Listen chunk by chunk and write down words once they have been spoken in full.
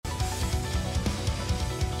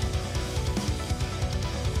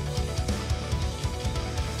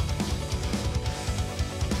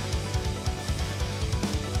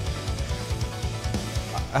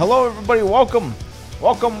Hello, everybody. Welcome,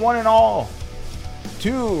 one and all,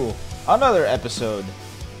 to another episode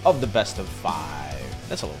of the Best of Five.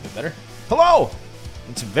 That's a little bit better. Hello.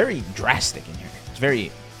 It's very drastic in here. It's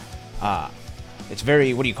very,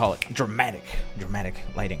 what do you call it? Dramatic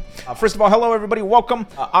lighting. First of all, hello, everybody. Welcome.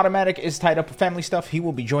 Automatic is tied up with family stuff. He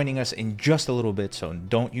will be joining us in just a little bit, so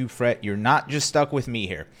don't you fret. You're not just stuck with me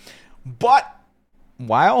here. But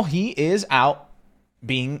while he is out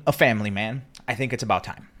being a family man, I think it's about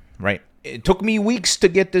time, right? It took me weeks to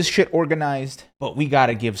get this shit organized, but we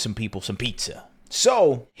gotta give some people some pizza.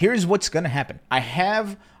 So here's what's gonna happen. I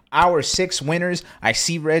have our 6 winners. I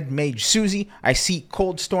see Red Mage Susie. I see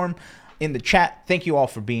Cold Storm in the chat. Thank you all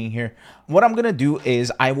for being here. What I'm gonna do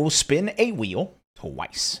is I will spin a wheel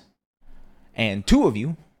twice, and 2 of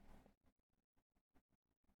you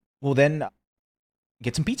will then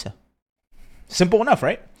get some pizza. Simple enough,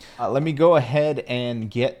 right? Let me go ahead and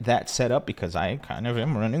get that set up because I kind of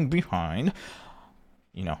am running behind.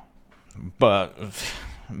 You know, but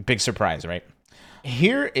big surprise, right?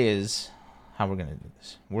 Here is how we're gonna do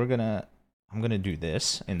this. I'm gonna do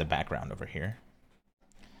this in the background over here,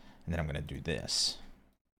 and then I'm gonna do this.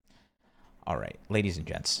 All right, ladies and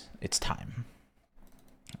gents, it's time.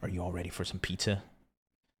 Are you all ready for some pizza?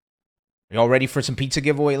 Are you all ready for some pizza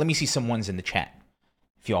giveaway? Let me see some ones in the chat.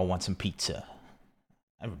 If you all want some pizza.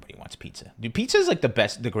 Everybody wants pizza. Dude, pizza is like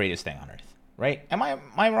the greatest thing on earth, right? Am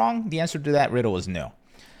I wrong? The answer to that riddle is no.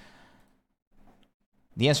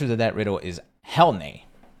 The answer to that riddle is hell nay.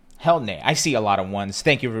 Hell nay. I see a lot of ones.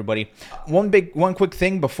 Thank you, everybody. One quick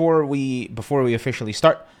thing before we officially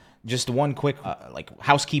start. Just one quick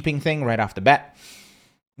housekeeping thing right off the bat.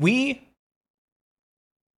 We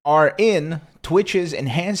are in Twitch's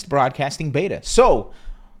enhanced broadcasting beta. So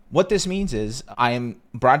what this means is I am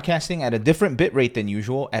broadcasting at a different bitrate than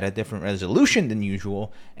usual, at a different resolution than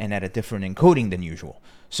usual, and at a different encoding than usual.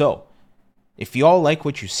 So if y'all like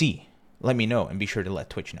what you see, let me know and be sure to let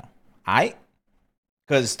Twitch know.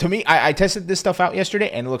 Because to me, I tested this stuff out yesterday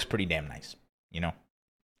and it looks pretty damn nice. You know,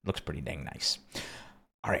 looks pretty dang nice.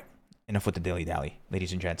 All right, enough with the dilly dally,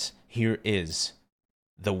 ladies and gents. Here is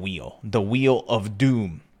the wheel of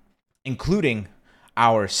doom, including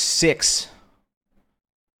our 6.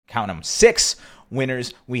 Count them, 6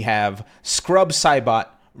 winners. We have Scrub Cybot,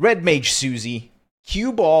 Red Mage Susie,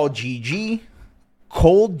 Q-Ball GG,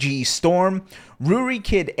 Cold G Storm, Ruri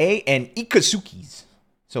Kid A, and Ikazukis.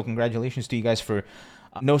 So congratulations to you guys for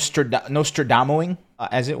Nostradamoing,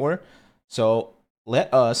 as it were. So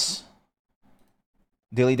let us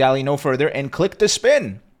dilly-dally no further and click the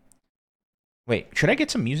spin. Wait, should I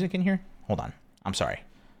get some music in here? Hold on. I'm sorry.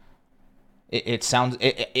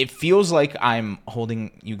 It feels like I'm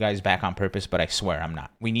holding you guys back on purpose, but I swear I'm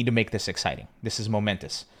not. We need to make this exciting. This is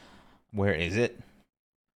momentous. Where is it?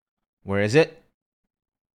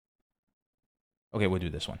 Okay, we'll do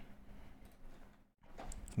this one.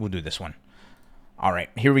 All right,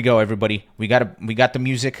 here we go, everybody. We got the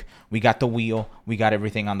music. We got the wheel. We got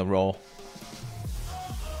everything on the roll.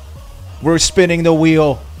 We're spinning the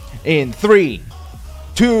wheel in 3,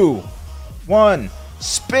 2, 1.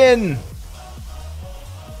 Spin.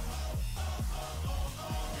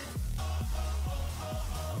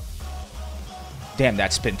 Damn,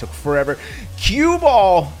 that spin took forever.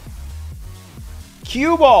 Q-Ball,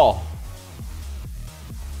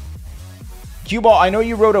 I know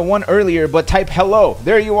you wrote a 1 earlier, but type hello.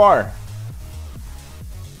 There you are.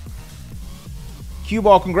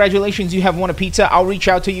 Q-Ball, congratulations. You have won a pizza. I'll reach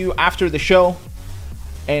out to you after the show,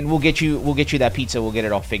 and we'll get you that pizza. We'll get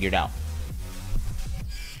it all figured out.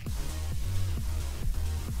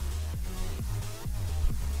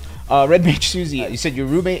 Red Mage Susie, you said your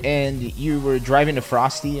roommate and you were driving to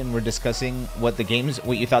Frosty and were discussing what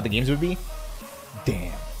you thought the games would be.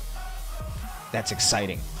 Damn. That's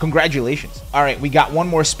exciting. Congratulations. All right, we got one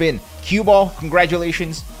more spin. Q-Ball,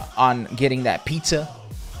 congratulations on getting that pizza.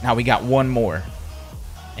 Now we got one more.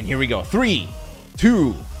 And here we go. 3,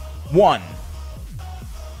 2, 1.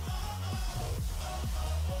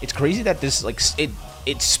 It's crazy that this,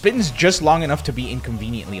 it spins just long enough to be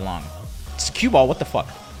inconveniently long. It's Q-Ball, what the fuck?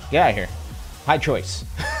 Get out of here. High choice.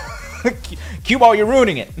 Q-Ball, you're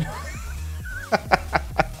ruining it.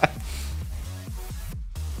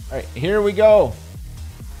 All right, here we go.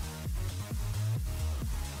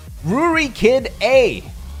 Ruri Kid A.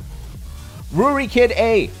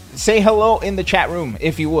 Say hello in the chat room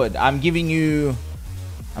if you would. I'm giving you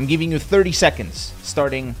 30 seconds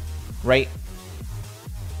starting right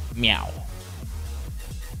meow.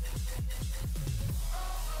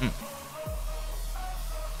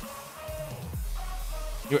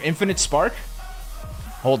 Your infinite spark?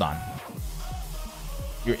 Hold on.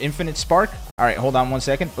 Your Infinite Spark. All right, hold on 1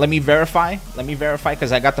 second. Let me verify. Let me verify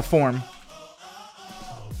because I got the form.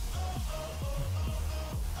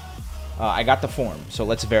 I got the form, so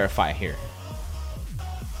let's verify here.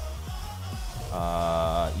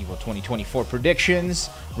 Evo 2024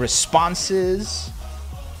 predictions, responses.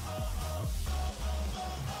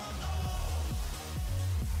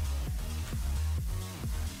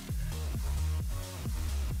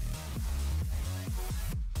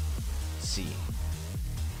 Let's see.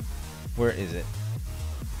 Where is it?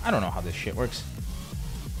 I don't know how this shit works.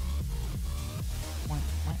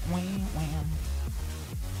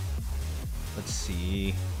 Let's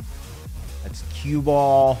see. That's cue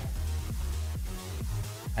ball.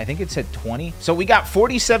 I think it said 20. So we got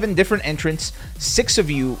 47 different entrants. 6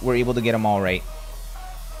 of you were able to get them all right.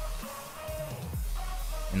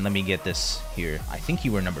 And let me get this here. I think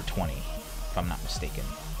you were number 20, if I'm not mistaken.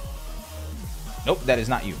 Nope, that is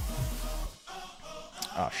not you.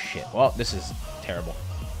 Oh, shit. Well, this is terrible.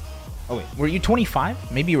 Oh, wait. Were you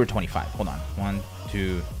 25? Maybe you were 25. Hold on. 1,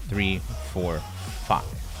 2, 3, 4, 5.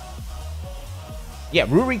 Yeah,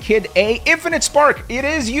 Ruri Kid A. Infinite Spark. It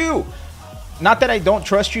is you. Not that I don't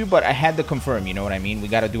trust you, but I had to confirm. You know what I mean? We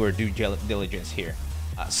got to do our due diligence here.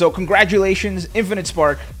 So congratulations, Infinite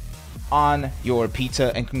Spark, on your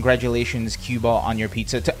pizza. And congratulations, Cue Ball, on your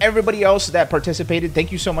pizza. To everybody else that participated,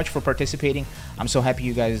 thank you so much for participating. I'm so happy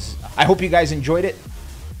you guys... I hope you guys enjoyed it.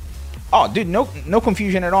 Oh, dude, no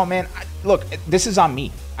confusion at all, man. Look, this is on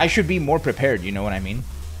me. I should be more prepared. You know what I mean?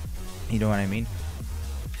 You know what I mean?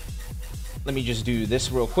 Let me just do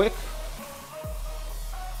this real quick.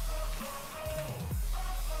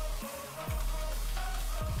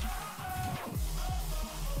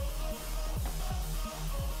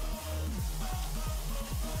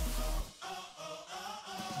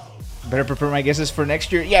 Better prepare my guesses for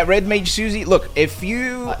next year. Yeah, Red Mage Susie. Look, if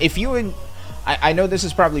you I know this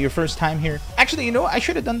is probably your first time here. Actually, you know what? I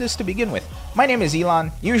should have done this to begin with. My name is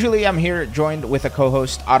Elon. Usually I'm here joined with a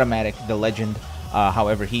co-host, Automatic, the legend.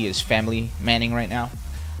 However, he is family manning right now.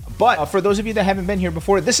 But for those of you that haven't been here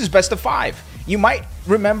before, this is Best of 5. You might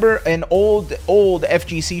remember an old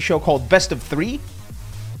FGC show called Best of 3.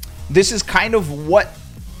 This is kind of what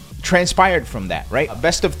transpired from that, right?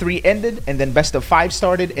 Best of 3 ended, and then Best of 5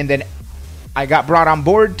 started, and then I got brought on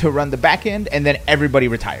board to run the back end, and then everybody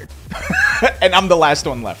retired. And I'm the last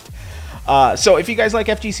one left. So if you guys like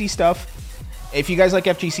FGC stuff,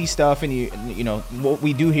 and you know what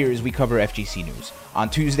we do here is we cover FGC news. On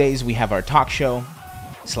Tuesdays we have our talk show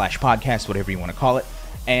 / podcast, whatever you want to call it,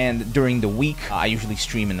 and during the week I usually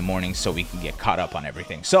stream in the morning so we can get caught up on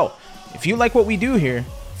everything. So if you like what we do here,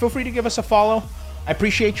 feel free to give us a follow. I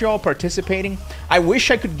appreciate you all participating. I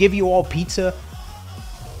wish I could give you all pizza,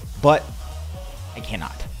 but I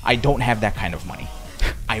cannot. I don't have that kind of money.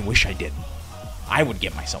 I wish I did. I would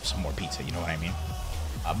get myself some more pizza, you know what I mean?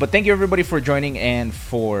 But thank you everybody for joining and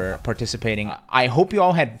for participating. I hope you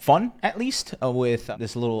all had fun, at least, with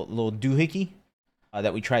this little doohickey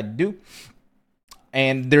that we tried to do.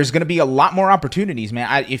 And there's going to be a lot more opportunities,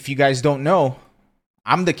 man. If you guys don't know,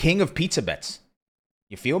 I'm the king of pizza bets.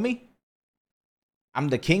 You feel me? I'm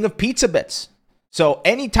the king of pizza bets. So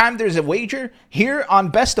anytime there's a wager, here on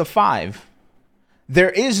Best of 5,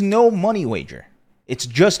 there is no money wager. It's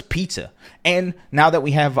just pizza. And now that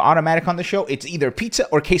we have Automatic on the show, it's either pizza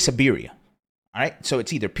or quesabiria. All right? So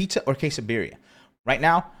it's either pizza or quesabiria. Right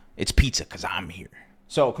now, it's pizza because I'm here.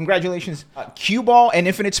 So congratulations. Cue Ball and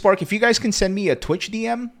Infinite Spark, if you guys can send me a Twitch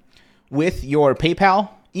DM with your PayPal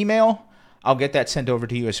email, I'll get that sent over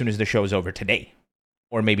to you as soon as the show is over today.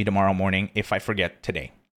 Or maybe tomorrow morning if I forget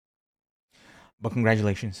today. But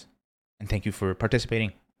congratulations. And thank you for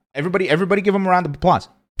participating. Everybody give them a round of applause.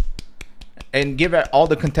 And give all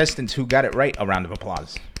the contestants who got it right a round of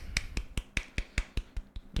applause.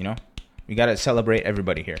 You know? We got to celebrate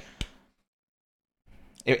everybody here.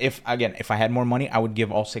 If I had more money, I would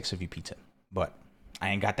give all 6 of you pizza. But I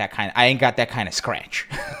ain't got that kind of scratch.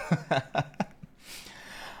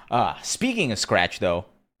 Speaking of scratch though,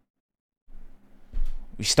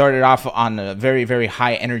 we started off on a very, very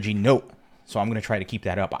high energy note. So I'm going to try to keep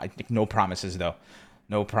that up. I think no promises, though.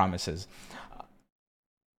 No promises.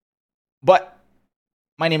 But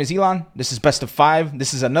my name is Elon. This is Best of 5.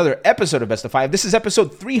 This is another episode of Best of 5. This is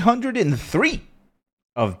episode 303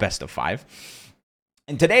 of Best of 5.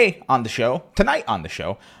 And tonight on the show,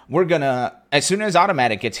 we're going to, as soon as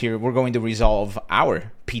Automatic gets here, we're going to resolve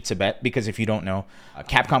our pizza bet. Because if you don't know,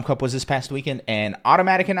 Capcom Cup was this past weekend. And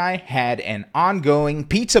Automatic and I had an ongoing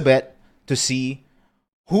pizza bet to see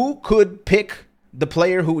who could pick the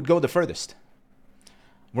player who would go the furthest.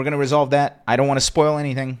 We're going to resolve that. I don't want to spoil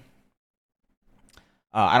anything.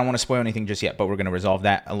 I don't want to spoil anything just yet, but we're going to resolve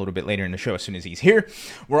that a little bit later in the show as soon as he's here.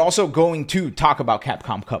 We're also going to talk about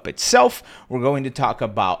Capcom Cup itself. We're going to talk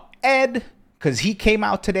about Ed, because he came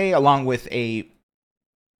out today along with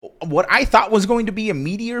what I thought was going to be a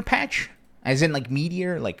meteor patch, as in like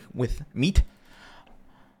meteor, like with meat.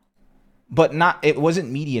 But it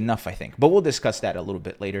wasn't meaty enough, I think. But we'll discuss that a little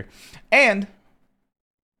bit later. And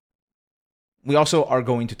we also are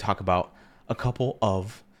going to talk about a couple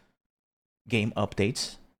of game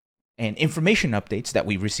updates and information updates that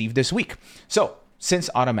we received this week. So, since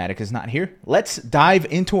Automatic is not here, let's dive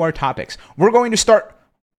into our topics. We're going to start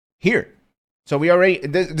here. So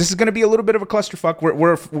this is going to be a little bit of a clusterfuck.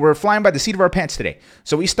 We're flying by the seat of our pants today.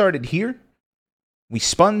 So we started here. We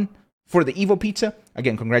spun for the Evo Pizza.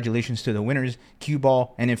 Again, congratulations to the winners, Cue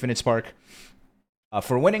Ball and Infinite Spark,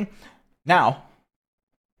 for winning. Now,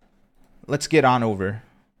 let's get on over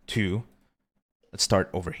to... Let's start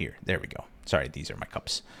over here. There we go. Sorry, these are my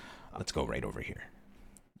cups. Let's go right over here.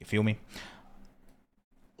 You feel me?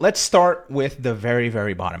 Let's start with the very,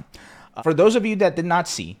 very bottom. For those of you that did not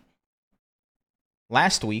see,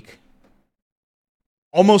 last week,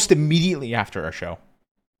 almost immediately after our show,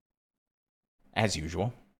 as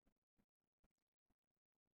usual,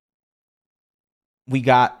 we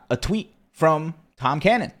got a tweet from Tom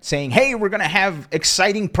Cannon saying, hey, we're going to have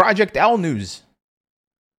exciting Project L news.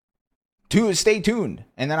 Stay tuned.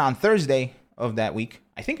 And then on Thursday of that week,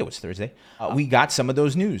 I think it was Thursday, we got some of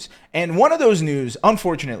those news. And one of those news,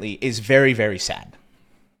 unfortunately, is very, very sad.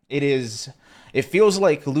 It feels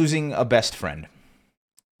like losing a best friend.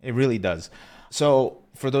 It really does. So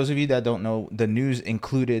for those of you that don't know, the news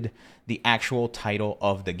included the actual title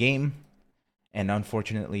of the game. And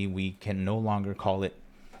unfortunately, we can no longer call it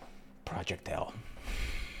Project L.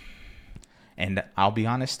 And I'll be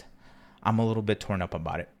honest, I'm a little bit torn up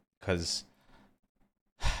about it. Because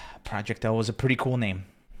Project L was a pretty cool name.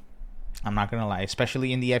 I'm not going to lie.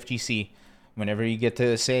 Especially in the FGC. Whenever you get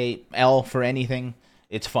to say L for anything,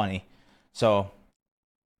 it's funny. So,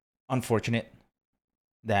 unfortunate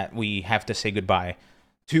that we have to say goodbye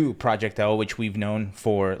to Project L, which we've known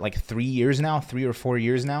for like 3 or 4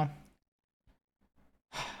 years now.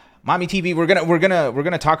 Mommy TV, we're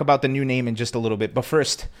gonna talk about the new name in just a little bit. But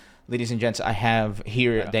first, ladies and gents, I have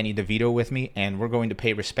here Danny DeVito with me, and we're going to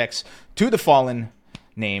pay respects to the fallen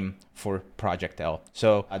name for Project L.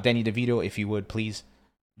 So, Danny DeVito, if you would please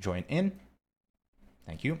join in.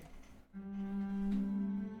 Thank you.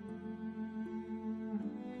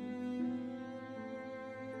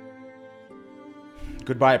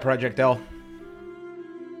 Goodbye, Project L.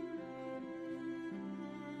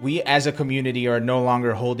 We as a community are no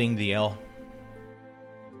longer holding the L.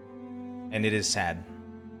 And it is sad.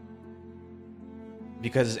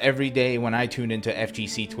 Because every day when I tune into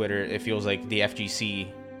FGC Twitter, it feels like the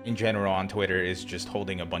FGC in general on Twitter is just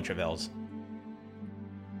holding a bunch of L's.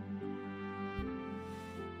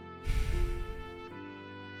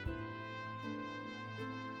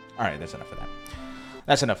 Alright, that's enough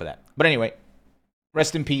of that. But anyway,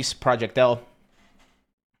 rest in peace, Project L.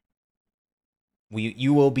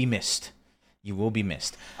 You will be missed. You will be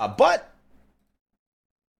missed. But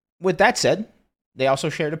with that said, they also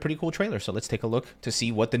shared a pretty cool trailer. So let's take a look to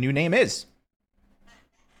see what the new name is.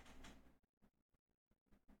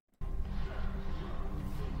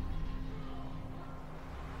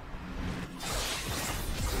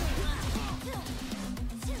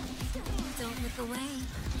 Don't look away.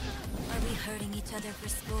 Are we hurting each other for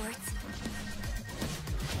sports?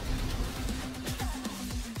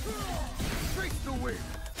 Face the wind.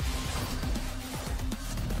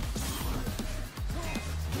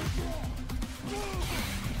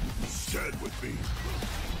 Stand with me.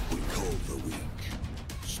 We call the weak.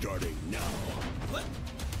 Starting now. What?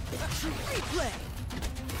 Replay!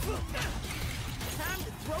 Time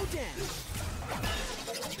to throw down.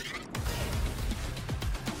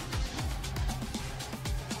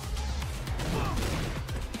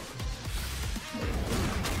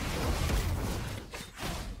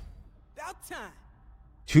 About time.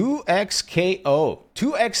 2XKO.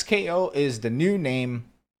 2XKO is the new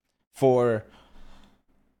name for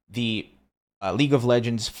the League of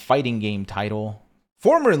Legends fighting game title,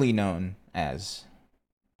 formerly known as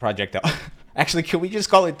Project L. Actually, can we just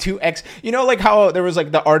call it 2X? You know, like how there was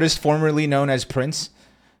like the artist formerly known as Prince?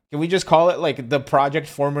 Can we just call it like the project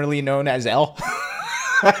formerly known as L?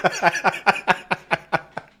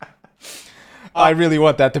 I really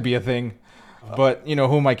want that to be a thing. But, you know,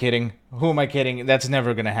 who am I kidding? Who am I kidding? That's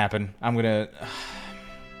never going to happen. I'm going to...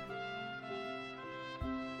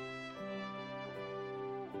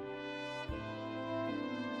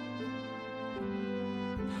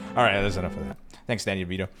 All right, that's enough of that. Thanks, Danny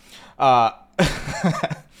DeVito.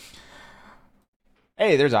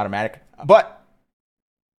 Hey, there's automatic. But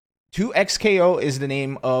 2XKO is the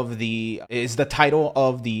name of is the title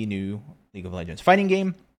of the new League of Legends fighting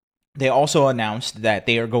game. They also announced that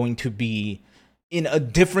they are going to be in a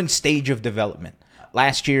different stage of development.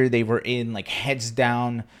 Last year, they were in like heads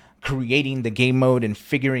down, creating the game mode and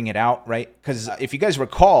figuring it out, right? Because if you guys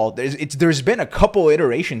recall, there's been a couple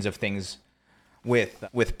iterations of things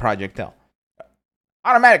with Project L.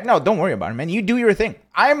 Automatic, no, don't worry about it, man. You do your thing.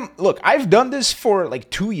 I've done this for like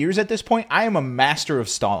 2 years at this point. I am a master of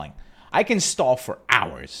stalling. I can stall for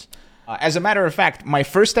hours. As a matter of fact, my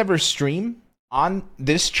first ever stream on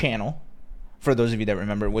this channel, for those of you that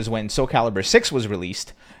remember, was when Soul Calibur 6 was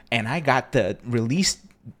released, and I got the release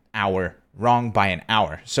hour wrong by an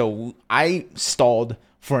hour. So I stalled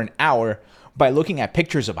for an hour by looking at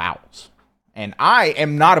pictures of owls. And I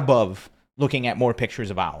am not above looking at more pictures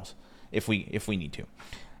of owls if we need to.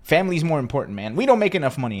 Family's more important, man. We don't make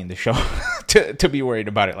enough money in the show to be worried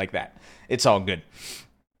about it like that. It's all good.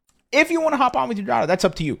 If you want to hop on with your daughter, that's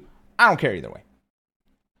up to you. I don't care either way.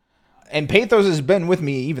 And Pathos has been with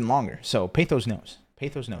me even longer, so Pathos knows.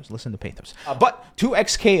 Pathos knows. Listen to Pathos. But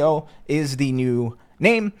 2XKO is the new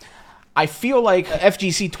name. I feel like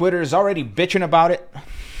FGC Twitter is already bitching about it.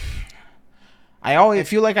 I always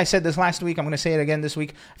feel like I said this last week. I'm going to say it again this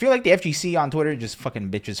week. I feel like the FGC on Twitter just fucking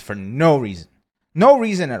bitches for no reason. No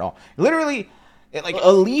reason at all. Literally, like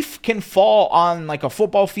a leaf can fall on like a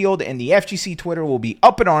football field and the FGC Twitter will be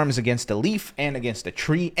up in arms against a leaf and against a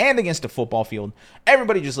tree and against a football field.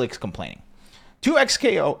 Everybody just likes complaining.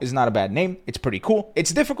 2XKO is not a bad name. It's pretty cool.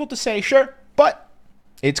 It's difficult to say, sure, but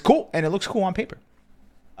it's cool and it looks cool on paper.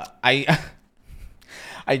 I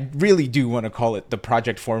really do want to call it the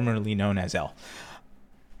project formerly known as L.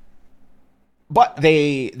 But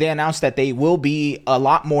they announced that they will be a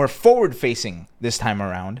lot more forward-facing this time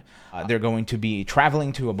around. They're going to be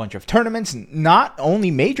traveling to a bunch of tournaments, not only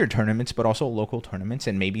major tournaments, but also local tournaments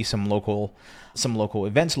and maybe some local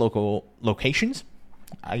events, local locations,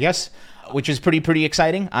 I guess, which is pretty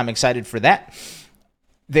exciting. I'm excited for that.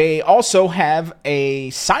 They also have a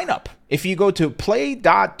sign-up. If you go to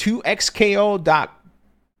play.2xko.com,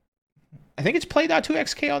 I think it's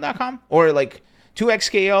play.2xko.com or like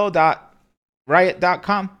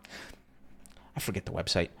 2xko.riot.com. I forget the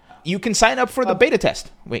website. You can sign up for the beta test.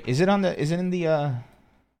 Wait, is it in the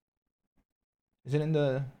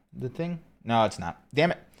thing? No, it's not.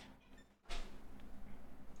 Damn it.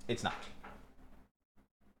 It's not.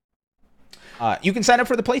 You can sign up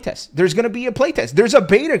for the playtest. There's going to be a playtest. There's a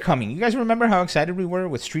beta coming. You guys remember how excited we were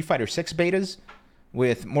with Street Fighter 6 betas,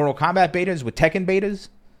 with Mortal Kombat betas, with Tekken betas?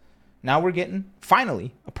 Now we're getting,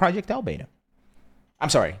 finally, a Project L beta. I'm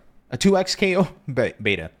sorry, a 2XKO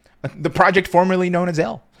beta. The project formerly known as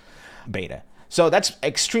L beta. So that's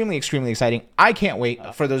extremely exciting. I can't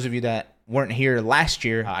wait. For those of you that weren't here last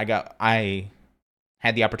year, I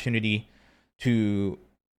had the opportunity to,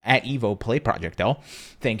 at EVO, play Project L.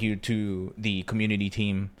 Thank you to the community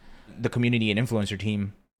team, the community and influencer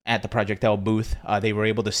team at the Project L booth. They were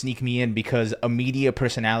able to sneak me in because a media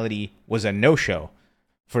personality was a no-show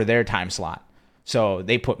for their time slot. So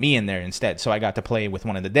they put me in there instead. So I got to play with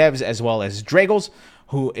one of the devs as well as Dragles,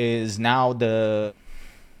 who is now the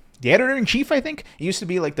editor-in-chief, I think. He used to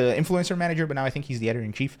be like the influencer manager, but now I think he's the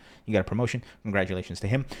editor-in-chief. He got a promotion. Congratulations to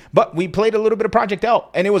him. But we played a little bit of Project L,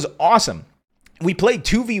 and it was awesome. We played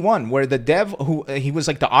 2v1, where the dev, who he was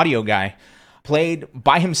like the audio guy, played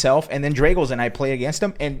by himself, and then Dragles and I play against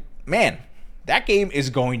him. And man, that game is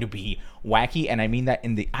going to be wacky, and I mean that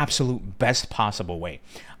in the absolute best possible way.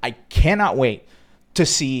 I cannot wait to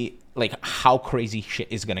see like how crazy shit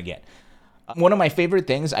is gonna get. One of my favorite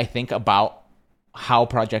things I think about how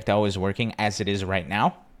Project L is working as it is right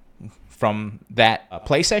now from that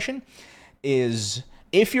play session is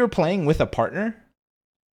if you're playing with a partner,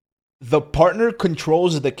 the partner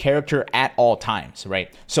controls the character at all times,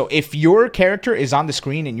 right? So if your character is on the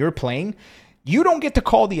screen and you're playing, you don't get to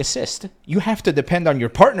call the assist. You have to depend on your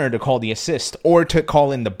partner to call the assist or to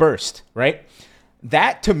call in the burst, right?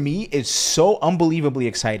 That, to me, is so unbelievably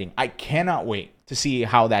exciting. I cannot wait to see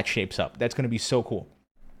how that shapes up. That's going to be so cool.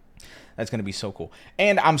 That's going to be so cool.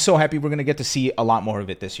 And I'm so happy we're going to get to see a lot more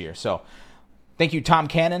of it this year. So, thank you, Tom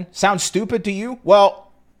Cannon. Sounds stupid to you?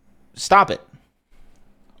 Well, stop it.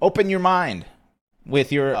 Open your mind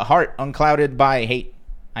with your heart unclouded by hate.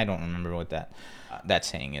 I don't remember what that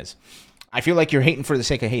saying is. I feel like you're hating for the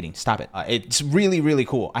sake of hating. Stop it. It's really, really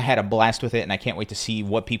cool. I had a blast with it, and I can't wait to see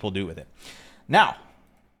what people do with it. Now,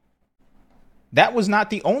 that was not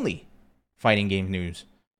the only fighting game news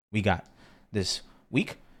we got this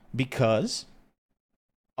week, because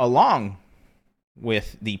along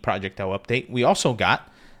with the Project L update, we also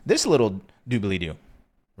got this little doobly-doo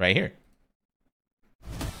right here.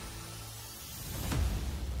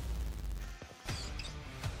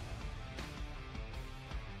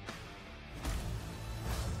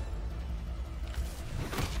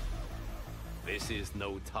 This is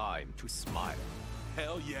no time to smile.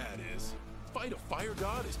 Hell yeah, it is. Fight a fire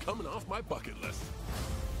god is coming off my bucket list.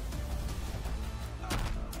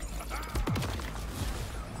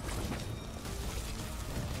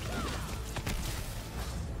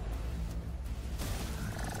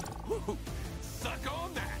 Woo-hoo. Suck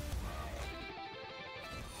on that.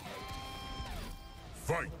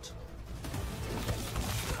 Fight.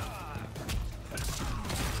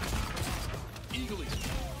 Eagly.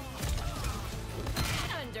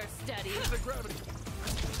 Understudy. The gravity.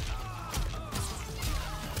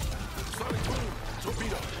 Sonic boom.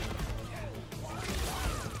 Torpedo.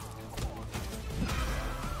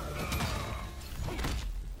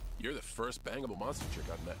 You're the first bangable monster chick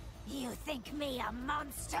I've met. You think me a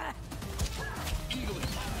monster? Eagly.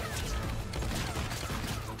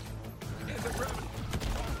 Anti-gravity.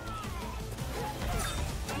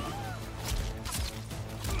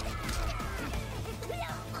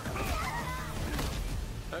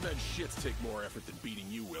 I've had shits take more effort than beating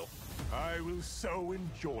you, Will. I will so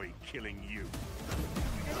enjoy killing you.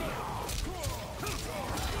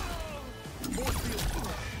 Force field.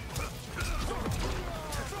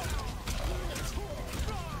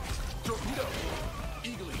 Torpedo.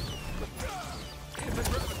 Eagly.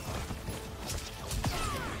 Anti-gravity.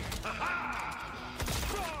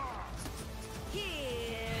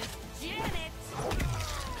 Here's Janet.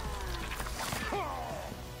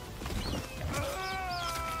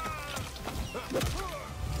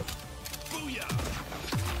 Booyah!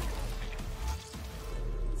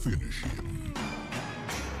 Finish him.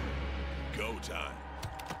 Go time.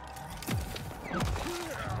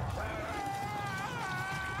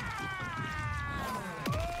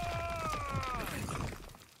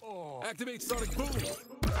 Activate Sonic Boom!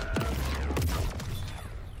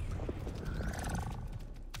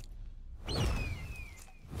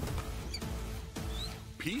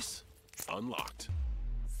 Peace unlocked.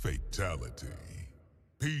 Fatality.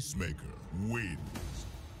 Peacemaker wins.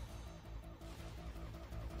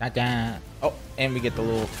 Da-da. Oh, and we get the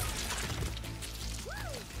little...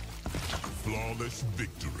 Flawless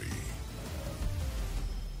victory.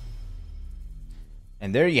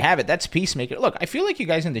 And there you have it. That's Peacemaker. Look, I feel like you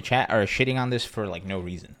guys in the chat are shitting on this for like no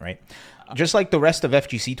reason, right? Just like the rest of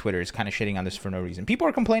FGC Twitter is kind of shitting on this for no reason. People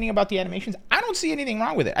are complaining about the animations. I don't see anything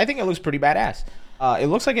wrong with it. I think it looks pretty badass. It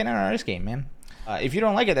looks like an NRS game, man. If you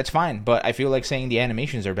don't like it, that's fine. But I feel like saying the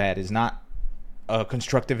animations are bad is not a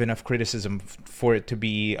constructive enough criticism for it to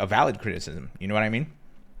be a valid criticism. You know what I mean?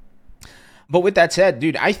 But with that said,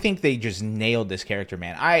 dude, I think they just nailed this character,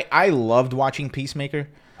 man. I loved watching Peacemaker.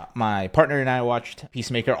 My partner and I watched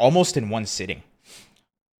Peacemaker almost in one sitting.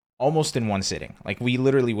 Almost in one sitting. Like, we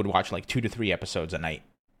literally would watch like 2 to 3 episodes a night,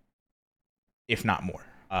 if not more.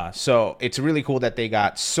 So it's really cool that they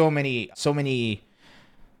got so many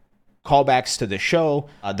callbacks to the show.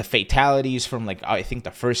 The fatalities from, like, I think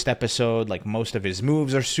the first episode, like, most of his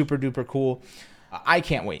moves are super duper cool. I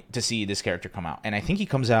can't wait to see this character come out. And I think he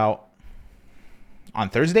comes out on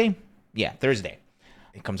Thursday? Yeah, Thursday.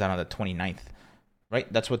 It comes out on the 29th.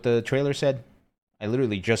 Right? That's what the trailer said. I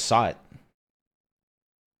literally just saw it.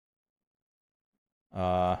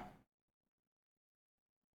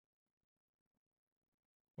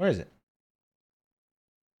 Where is it?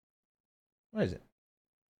 Where is it?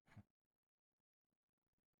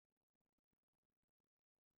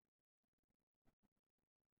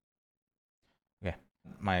 Okay.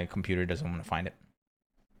 My computer doesn't want to find it.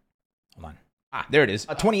 Hold on. Ah, there it is.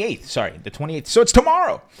 28th. Sorry, the 28th. So it's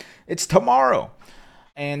tomorrow. It's tomorrow.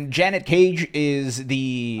 And Janet Cage is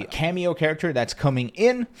the cameo character that's coming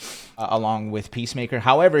in along with Peacemaker.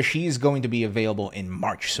 However, she's going to be available in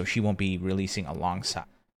March, so she won't be releasing alongside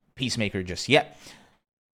Peacemaker just yet.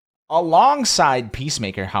 Alongside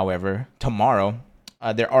Peacemaker, however, tomorrow,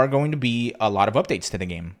 there are going to be a lot of updates to the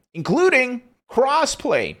game, including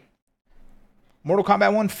crossplay. Mortal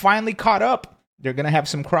Kombat 1 finally caught up. They're going to have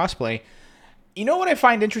some crossplay. You know what I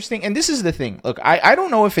find interesting? And this is the thing. Look, I don't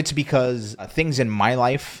know if it's because things in my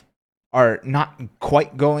life are not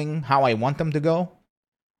quite going how I want them to go.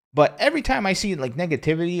 But every time I see like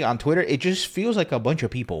negativity on Twitter, it just feels like a bunch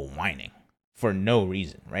of people whining for no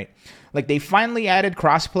reason, right? Like they finally added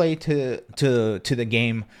crossplay to the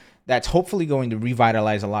game. That's hopefully going to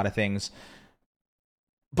revitalize a lot of things.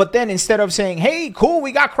 But then instead of saying, hey, cool,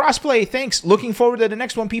 we got crossplay, thanks, looking forward to the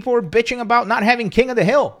next one, people are bitching about not having King of the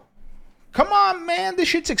Hill. Come on, man, this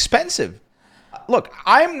shit's expensive. Look,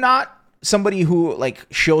 I'm not somebody who like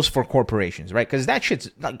shills for corporations, right? Because that shit's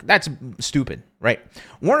like that's stupid, right?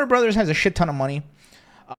 Warner Brothers has a shit ton of money,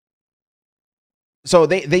 so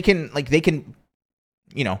they can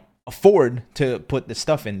afford to put the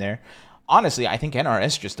stuff in there. Honestly, I think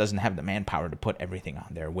NRS just doesn't have the manpower to put everything on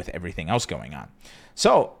there with everything else going on.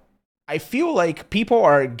 So I feel like people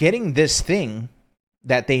are getting this thing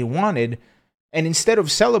that they wanted, and instead of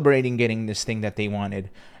celebrating getting this thing that they wanted,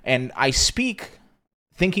 and I speak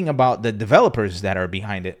thinking about the developers that are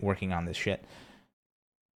behind it working on this shit,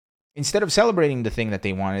 instead of celebrating the thing that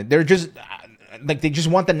they wanted, they're just like, they just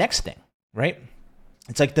want the next thing, right?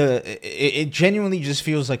 It's like it genuinely just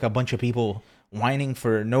feels like a bunch of people whining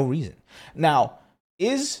for no reason. Now,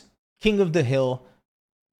 is King of the Hill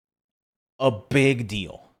a big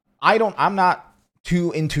deal? I'm not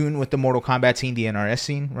too in tune with the Mortal Kombat scene, the NRS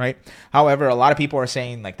scene, right? However, a lot of people are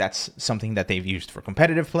saying like that's something that they've used for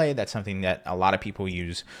competitive play. That's something that a lot of people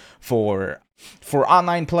use for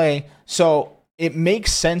online play. So it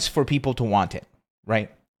makes sense for people to want it,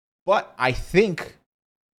 right? But I think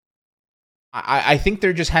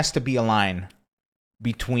there just has to be a line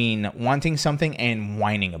between wanting something and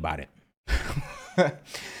whining about it.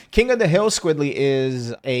 King of the Hill, Squidly,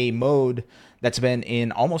 is a mode that's been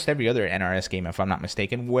in almost every other NRS game, if I'm not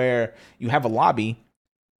mistaken, where you have a lobby,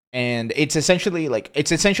 and it's essentially like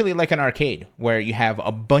an arcade where you have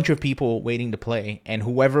a bunch of people waiting to play, and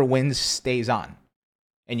whoever wins stays on.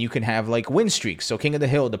 And you can have like win streaks. So King of the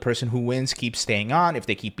Hill, the person who wins keeps staying on. If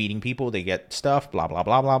they keep beating people, they get stuff. Blah blah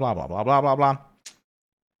blah blah blah blah blah blah blah blah.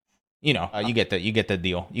 You know, you get the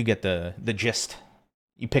deal. You get the gist.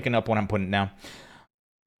 You picking up what I'm putting down.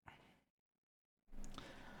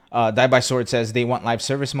 Die by Sword says they want live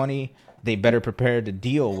service money. They better prepare to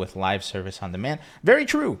deal with live service on demand. Very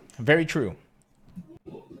true. Very true.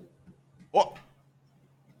 Oh.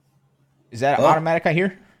 Is that automatic I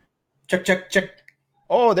hear? Check, check, check.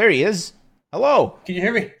 Oh, there he is. Hello. Can you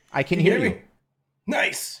hear me? I can hear you.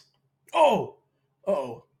 Nice. Oh.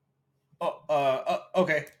 Uh-oh.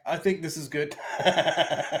 Okay. I think this is good.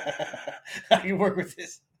 I can work with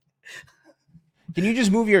this. Can you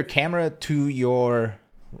just move your camera to your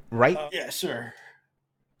right? Yeah, sure.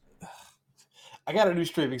 I got a new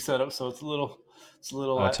streaming setup, so it's a little.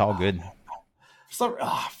 Oh, it's all good.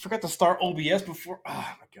 I forgot to start OBS before.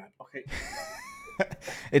 Oh my god. Okay.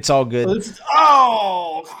 It's all good.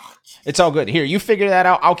 It's all good. Here, you figure that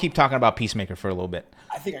out. I'll keep talking about Peacemaker for a little bit.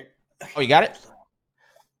 I think Oh, you got it?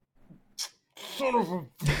 Son of a.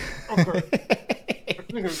 Okay.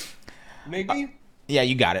 Maybe. Yeah,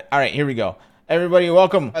 you got it. All right, here we go. Everybody,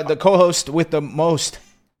 welcome the co-host with the most.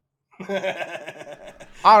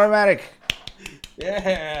 Automatic.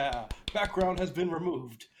 Yeah. Background has been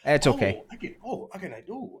removed. That's okay. I can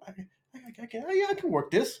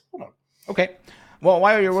work this. Hold on. Okay. Well,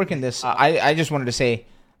 while you're working this, I just wanted to say,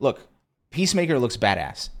 look, Peacemaker looks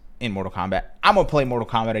badass in Mortal Kombat. I'm going to play Mortal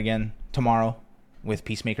Kombat again tomorrow with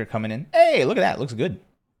Peacemaker coming in. Hey, look at that. Looks good.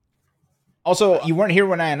 Also, you weren't here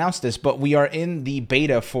when I announced this, but we are in the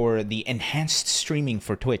beta for the enhanced streaming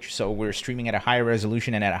for Twitch. So we're streaming at a higher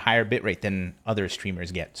resolution and at a higher bitrate than other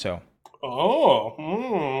streamers get. So.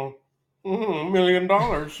 $1 million.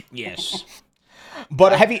 Yes.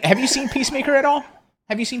 But have you seen Peacemaker at all?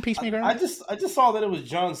 Have you seen Peacemaker? I just saw that it was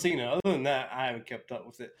John Cena. Other than that, I haven't kept up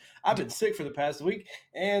with it. I've been sick for the past week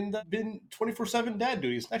and been 24/7 dad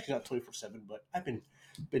duties. Actually, not 24/7, but I've been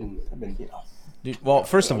Dude, well,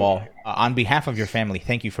 first of all, on behalf of your family,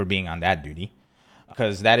 thank you for being on dad duty,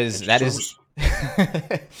 because that is.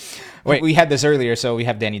 Wait, we had this earlier, so we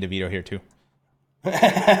have Danny DeVito here too.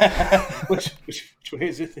 which way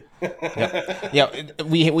is it? Yep. Yeah,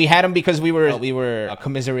 we had him because we were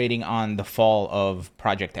commiserating on the fall of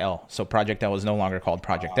Project L. So Project L is no longer called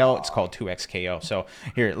Project L; it's called 2XKO. So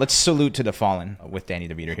here, let's salute to the fallen with Danny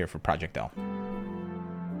DeVito here for Project L.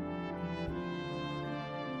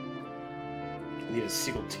 I need a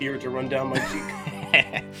single tear to run down my cheek.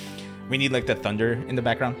 We need like the thunder in the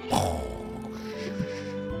background. All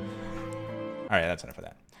right, that's enough of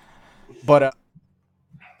that. But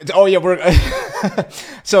oh yeah, we're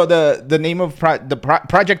so the name of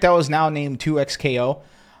Project L is now named 2XKO.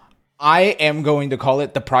 I am going to call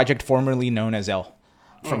it the project formerly known as L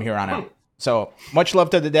from here on out. So much love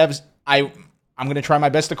to the devs. I'm going to try my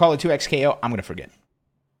best to call it 2XKO. I'm going to forget.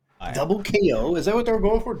 Double KO? Is that what they were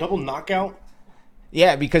going for? Double knockout?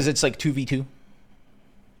 Yeah, because it's like 2v2.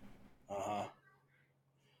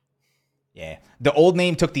 Yeah. The old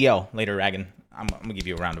name took the L later, Ragan. I'm going to give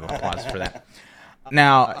you a round of applause for that.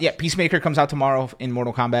 Now, yeah, Peacemaker comes out tomorrow in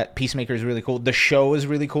Mortal Kombat. Peacemaker is really cool. The show is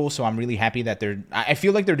really cool, so I'm really happy that I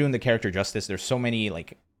feel like they're doing the character justice. There's so many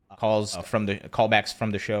like calls from the callbacks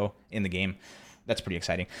from the show in the game. That's pretty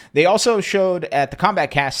exciting. They also showed at the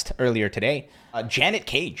Combat Cast earlier today Janet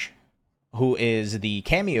Cage, who is the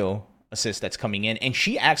cameo assist that's coming in, and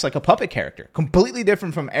she acts like a puppet character, completely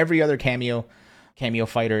different from every other cameo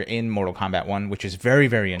fighter in Mortal Kombat 1, which is very,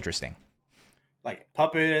 very interesting. Like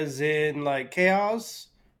puppet as in like Chaos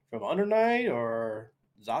from Under Night or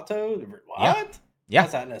Zato? What? Yeah.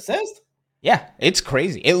 That's not an assist? Yeah, it's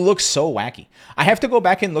crazy. It looks so wacky. I have to go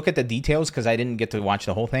back and look at the details because I didn't get to watch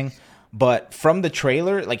the whole thing. But from the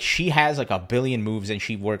trailer, like she has like a billion moves and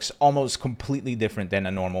she works almost completely different than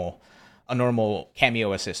a normal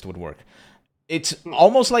cameo assist would work. It's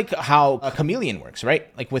almost like how a Chameleon works, right?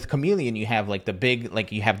 Like with Chameleon, you have like the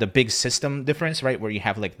big system difference, right? Where you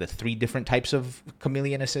have like the 3 different types of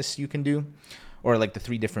Chameleon assists you can do, or like the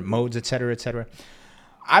 3 different modes, etc., etc.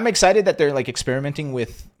 I'm excited that they're like experimenting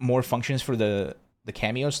with more functions for the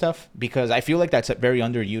cameo stuff because I feel like that's very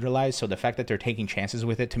underutilized. So the fact that they're taking chances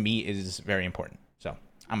with it to me is very important. So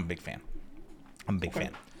I'm a big fan.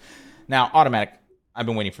 Fan. Now, Automatic. I've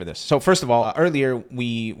been waiting for this. So first of all, earlier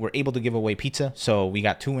we were able to give away pizza. So we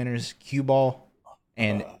got 2 winners, Cue Ball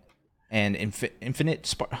and Infinite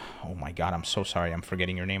Spark. Oh my God, I'm so sorry. I'm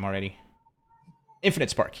forgetting your name already. Infinite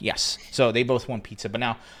Spark, yes. So they both won pizza. But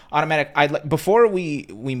now, Automatic, before we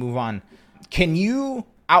move on, can you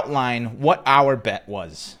outline what our bet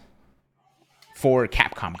was for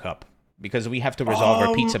Capcom Cup? Because we have to resolve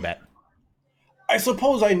our pizza bet. I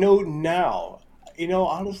suppose I know now. You know,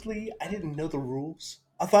 honestly, I didn't know the rules.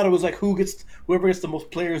 I thought it was like whoever gets the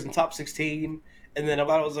most players in top 16, and then I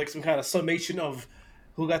thought it was like some kind of summation of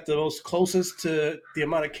who got the most closest to the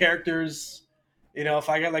amount of characters. You know, if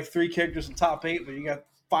I got like 3 characters in top 8, but you got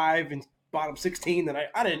 5 in bottom 16, then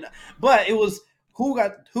I didn't. But it was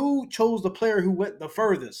who chose the player who went the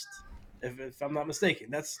furthest. If I'm not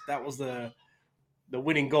mistaken, that was the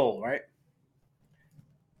winning goal, right?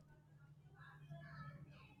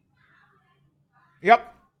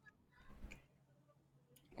 Yep.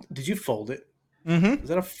 Did you fold it? Mm-hmm. Is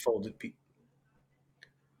that a folded piece?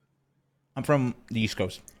 I'm from the East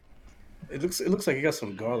Coast. It looks like you got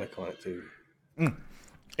some garlic on it too.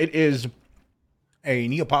 It is a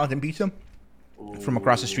Neapolitan pizza from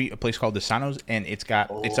across the street, a place called Desano's, and it's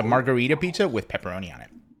a margarita pizza with pepperoni on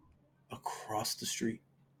it. Across the street.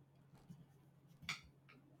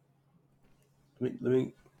 Let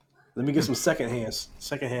me get some secondhand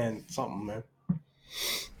something, man.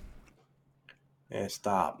 Man,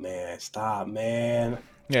 stop, man.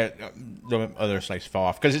 Yeah, the other slice fell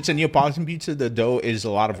off because it's a Neapolitan pizza. The dough is a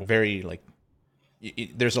lot of very like.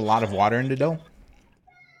 There's a lot of water in the dough,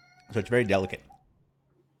 so it's very delicate.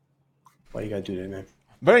 Why you gotta do that, man?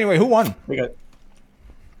 But anyway, who won? We got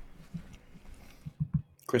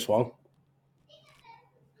Chris Wong.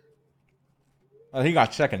 He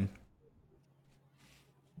got second.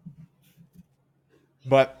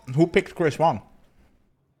 But who picked Chris Wong?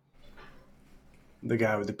 The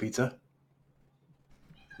guy with the pizza.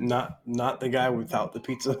 Not the guy without the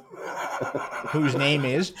pizza. Whose name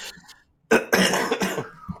is?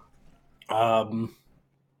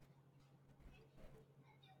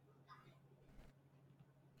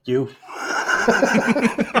 You.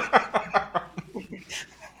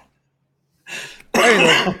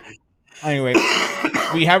 Anyway,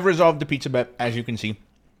 we have resolved the pizza bet, as you can see.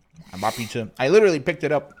 I bought pizza. I literally picked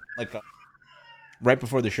it up like right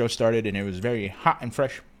before the show started, and it was very hot and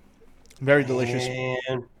fresh, very delicious.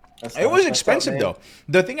 Man, it was expensive though.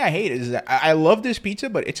 The thing I hate is that I love this pizza,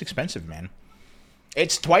 but it's expensive, man.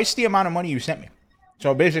 It's twice the amount of money you sent me.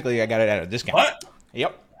 So basically, I got it at a discount. What?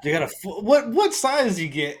 Yep. You got what size do you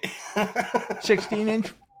get?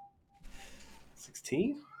 16-inch.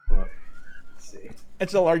 16? Let's see.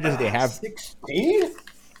 It's the largest they have. 16?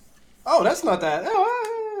 Oh, that's not that.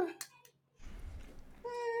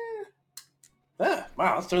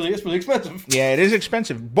 Wow, it's really expensive. Yeah, it is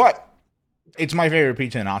expensive, but it's my favorite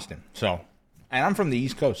pizza in Austin. So, and I'm from the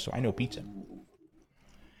East Coast, so I know pizza.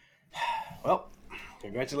 Well,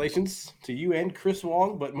 congratulations to you and Chris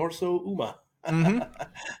Wong, but more so Uma. Mm-hmm.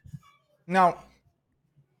 Now,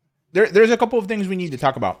 there's a couple of things we need to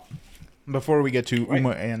talk about before we get to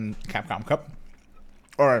Uma and Capcom Cup,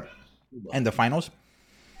 and the finals,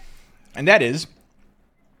 and that is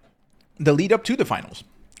the lead up to the finals.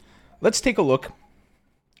 Let's take a look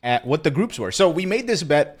at what the groups were. So we made this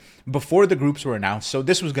bet before the groups were announced, so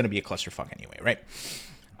this was going to be a clusterfuck anyway, right?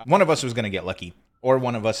 One of us was going to get lucky, or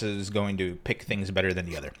one of us is going to pick things better than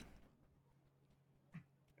the other.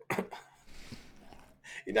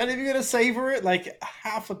 You're not even gonna savor it, like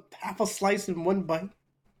half a slice in one bite.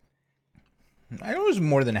 I know it was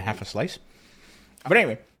more than a half a slice. But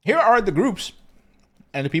anyway, here are the groups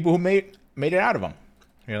and the people who made it out of them.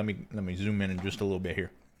 Here, let me zoom in just a little bit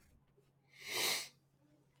here.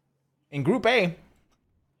 In Group A,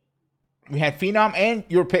 we had Phenom and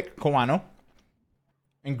your pick, Kawano.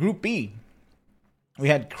 In Group B, we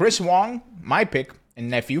had Chris Wong, my pick, and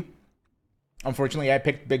Nephew. Unfortunately, I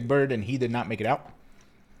picked Big Bird, and he did not make it out.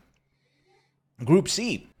 Group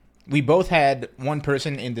C, we both had one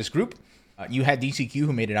person in this group. You had DCQ,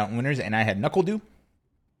 who made it out in winners, and I had Knuckle-Doo.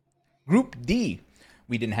 Group D,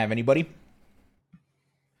 we didn't have anybody.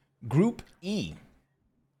 Group E,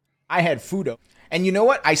 I had Fudo. And you know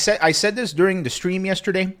what? I said this during the stream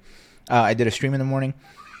yesterday. I did a stream in the morning.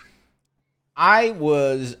 I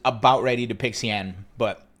was about ready to pick Xian,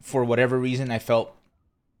 but for whatever reason, I felt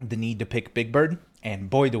the need to pick Big Bird. And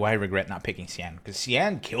boy, do I regret not picking Xian, because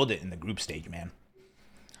Xian killed it in the group stage, man.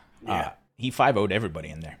 Yeah. He 5-0'd everybody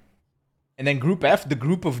in there. And then Group F, the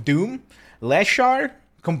Group of Doom, Leshar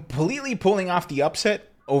completely pulling off the upset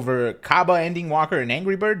over Kaba, Ending Walker, and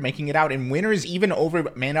Angry Bird, making it out in winners, even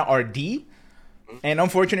over Mana RD. And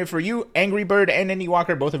unfortunate for you, Angry Bird and Ending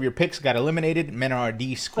Walker, both of your picks got eliminated. Mana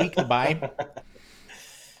RD squeaked by.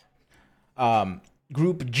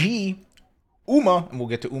 Group G, Uma, and we'll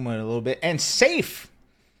get to Uma in a little bit, and Safe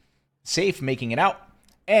making it out.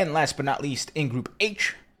 And last but not least, in Group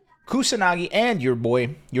H, Kusanagi and your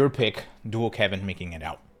boy, your pick, Dual Kevin, making it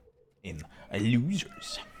out in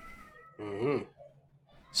losers. Mm-hmm.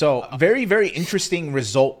 So, very, very interesting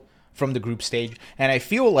result from the group stage. And I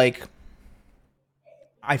feel like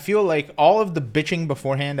all of the bitching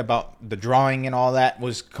beforehand about the drawing and all that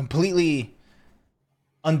was completely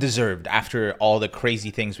undeserved after all the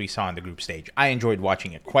crazy things we saw in the group stage. I enjoyed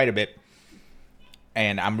watching it quite a bit,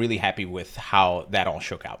 and I'm really happy with how that all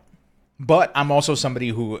shook out. But I'm also somebody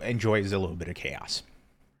who enjoys a little bit of chaos.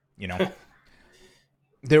 You know?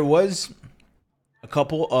 There was a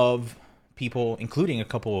couple of people, including a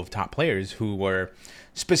couple of top players, who were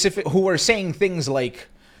saying things like,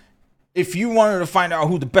 if you wanted to find out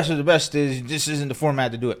who the best of the best is, this isn't the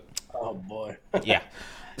format to do it. Oh, boy. Yeah.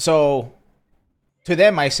 So, to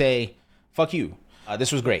them, I say, fuck you.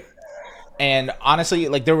 This was great. And honestly,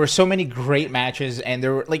 like, there were so many great matches, and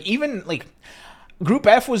there were, like, even, like, Group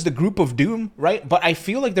F was the Group of Doom, right? But I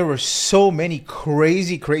feel like there were so many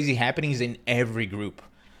crazy, crazy happenings in every group.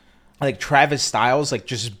 Like, Travis Styles, like,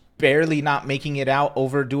 just barely not making it out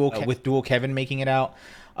over with Dual Kevin making it out.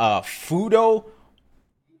 Fudo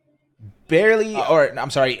barely,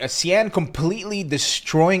 Xian completely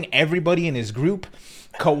destroying everybody in his group.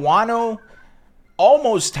 Kawano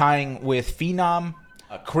almost tying with Phenom.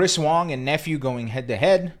 Chris Wong and Nephew going head to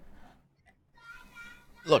head.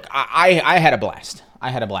 Look, I had a blast.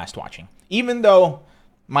 I had a blast watching. Even though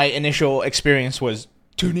my initial experience was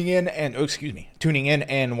tuning in and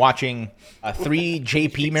watching 3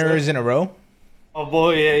 JP mirrors in a row. Oh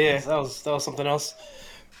boy, yeah. That was something else.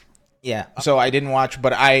 Yeah, so I didn't watch,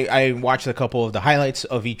 but I watched a couple of the highlights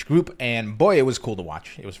of each group, and boy, it was cool to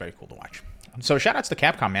watch. It was very cool to watch. So shout outs to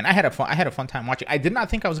Capcom, man. I had a fun time watching. I did not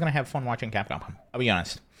think I was gonna have fun watching Capcom. I'll be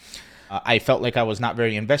honest. I felt like I was not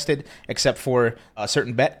very invested, except for a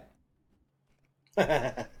certain bet.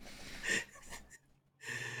 But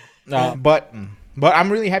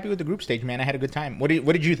I'm really happy with the group stage, man. I had a good time. What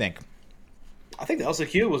did you think? I think the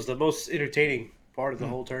LCQ was the most entertaining part of the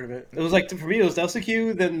whole tournament. It was like, for me, it was the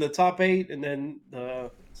LCQ, then the top 8, and then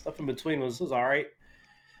the stuff in between was all right.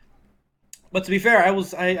 But to be fair, I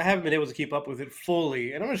haven't been able to keep up with it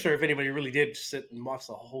fully, and I'm not sure if anybody really did sit and watch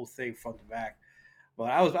the whole thing front to back. But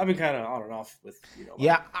I've been kind of on and off with, you know.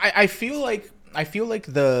 Yeah, I feel like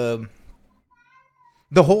the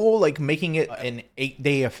whole, like, making it an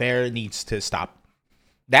 8-day affair needs to stop.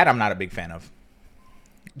 That I'm not a big fan of.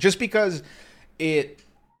 Just because it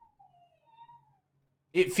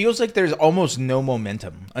feels like there's almost no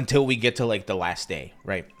momentum until we get to, like, the last day,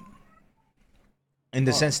 right? In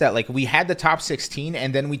the sense that, like, we had the top 16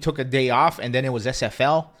 and then we took a day off, and then it was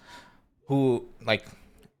SFL, who, like,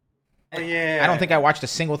 yeah, I don't think I watched a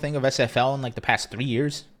single thing of SFL in, like, the past 3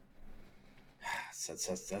 years.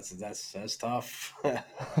 That's tough.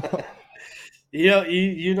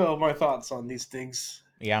 you know my thoughts on these things.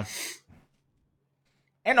 Yeah.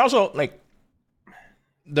 And also, like,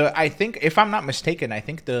 I think, if I'm not mistaken, I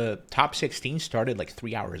think the top 16 started like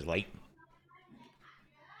 3 hours late.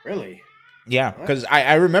 Really? Yeah, because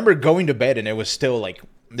I remember going to bed and it was still like,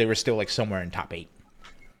 they were still like somewhere in top 8.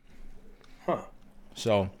 Huh.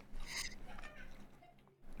 So,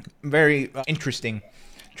 very interesting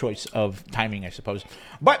choice of timing, I suppose.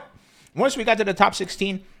 But once we got to the top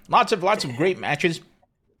 16, lots of great matches.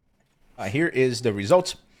 Here is the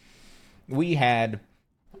results. We had,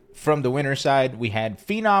 from the winner side, we had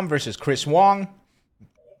Phenom versus Chris Wong.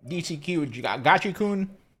 DCQ, Gachikun,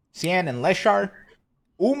 Cian, and Leshar.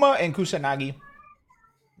 Uma and Kusanagi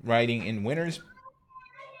riding in winners.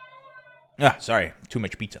 Sorry, too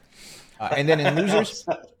much pizza. And then in losers,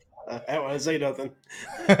 I don't want to say nothing.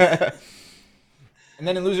 and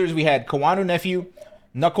then in losers we had Kawano Nephew,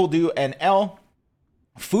 Knuckledew, and L.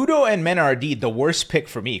 Fudo and Menardi, the worst pick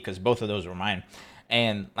for me because both of those were mine.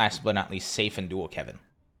 And last but not least, Safe and Dual Kevin.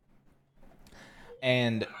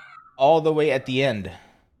 And all the way at the end,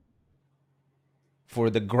 for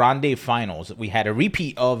the Grande Finals, we had a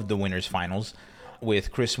repeat of the winners finals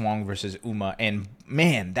with Chris Wong versus Uma, and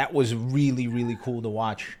man, that was really, really cool to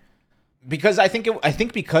watch. Because I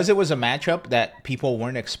think because it was a matchup that people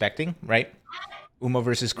weren't expecting, right? Uma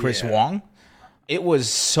versus Chris Wong. It was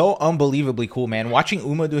so unbelievably cool, man. Watching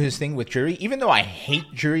Uma do his thing with Juri, even though I hate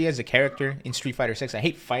Juri as a character in Street Fighter 6, I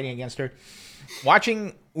hate fighting against her.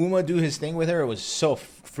 Watching Uma do his thing with her, it was so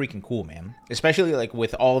freaking cool, man. Especially like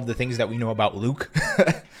with all of the things that we know about Luke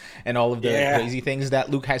and all of the crazy things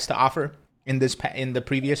that Luke has to offer in the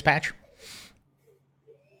previous patch.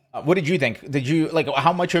 What did you think? Did you like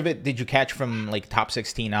how much of it did you catch from like top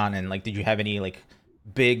 16 on, and like did you have any like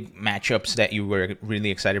big matchups that you were really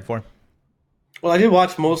excited for? Well, I did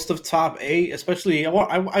watch most of top 8, especially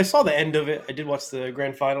I saw the end of it. I did watch the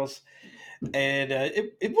grand finals, and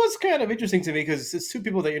it was kind of interesting to me because it's two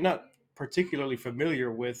people that you're not particularly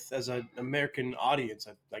familiar with as an American audience.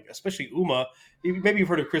 Like especially Uma. Maybe you've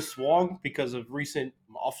heard of Chris Wong because of recent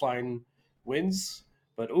offline wins,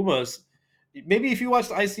 but Uma's maybe if you watched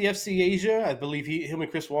ICFC Asia, I believe him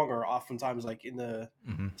and Chris Wong are oftentimes like in the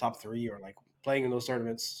top 3 or like playing in those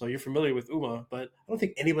tournaments. So you're familiar with Uma, but I don't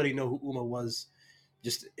think anybody know who Uma was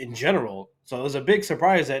just in general. So it was a big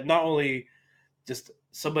surprise that not only just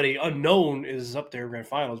somebody unknown is up there in grand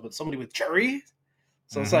finals, but somebody with Juri.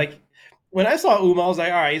 So it's like when I saw Uma, I was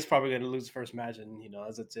like, all right, he's probably going to lose the first match, and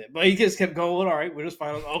that's it. But he just kept going. All right, winners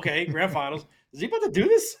finals. Okay, grand finals. Is he about to do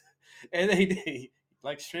this? And then he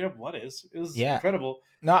like straight up won it. It was incredible.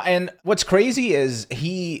 No, and what's crazy is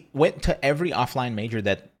he went to every offline major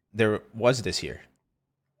that there was this year.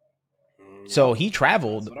 So he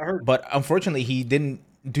traveled, but unfortunately he didn't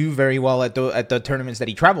do very well at the tournaments that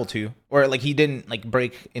he traveled to, or like he didn't like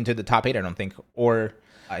break into the top 8, I don't think, or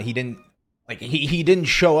he didn't like he didn't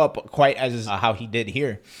show up quite as how he did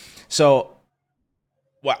here. So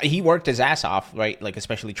he worked his ass off, right? Like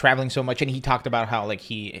especially traveling so much, and he talked about how like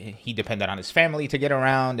he depended on his family to get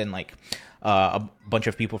around, and like a bunch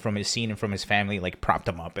of people from his scene and from his family like propped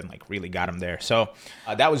him up and like really got him there. So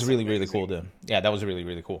that was really, really cool that was really,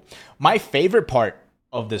 really cool. My favorite part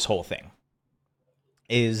of this whole thing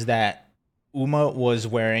is that Uma was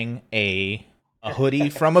wearing a hoodie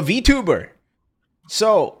from a VTuber.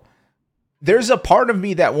 So there's a part of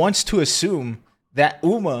me that wants to assume that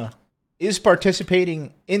Uma is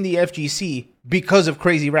participating in the FGC because of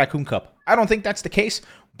Crazy Raccoon Cup. I don't think that's the case,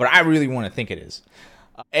 but I really want to think it is.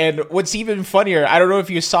 And what's even funnier, I don't know if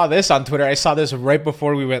you saw this on Twitter. I saw this right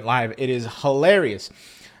before we went live. It is hilarious.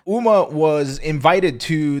 Uma was invited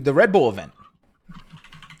to the Red Bull event.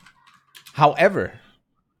 However,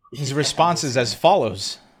 his response is as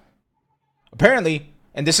follows. Apparently,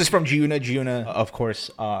 and this is from Giuna, of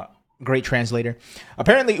course, great translator.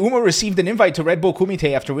 Apparently, Uma received an invite to Red Bull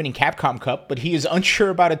Kumite after winning Capcom Cup, but he is unsure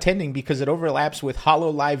about attending because it overlaps with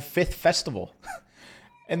HoloLive 5th Festival.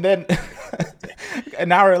 And then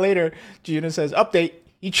an hour later, Giuna says, update,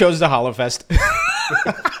 he chose the HoloFest.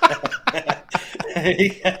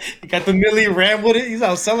 He got the Millie Ram with it. He's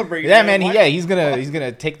out celebrating. Yeah, man. He's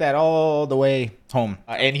gonna take that all the way home,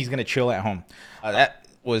 and he's gonna chill at home. That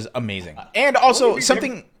was amazing. And also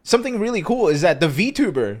something really cool is that the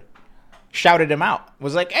VTuber shouted him out.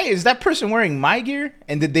 Was like, hey, is that person wearing my gear?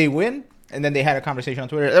 And did they win? And then they had a conversation on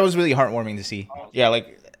Twitter. That was really heartwarming to see. Yeah,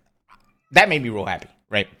 like that made me real happy.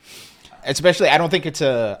 Right. Especially, I don't think it's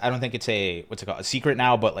a what's it called, a secret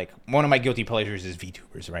now, but like one of my guilty pleasures is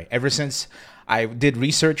VTubers, right? Ever since I did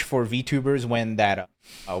research for VTubers when that,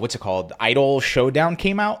 what's it called, Idol Showdown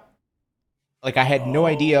came out, like I had no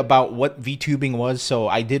idea about what VTubing was, so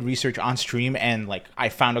I did research on stream, and like I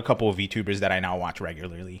found a couple of VTubers that I now watch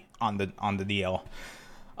regularly on the DL.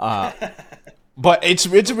 But it's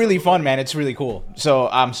really fun, man. It's really cool. So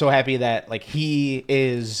I'm so happy that like he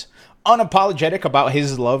is unapologetic about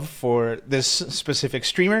his love for this specific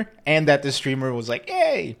streamer, and that this streamer was like,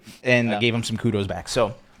 "Yay!" and gave him some kudos back.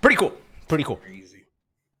 So pretty cool. Crazy.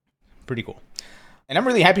 Pretty cool. And I'm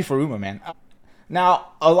really happy for Uma, man. Now,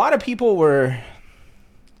 a lot of people were.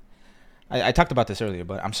 I talked about this earlier,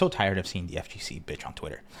 but I'm so tired of seeing the FGC bitch on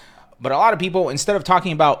Twitter. But a lot of people, instead of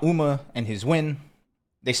talking about Uma and his win,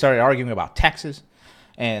 they started arguing about taxes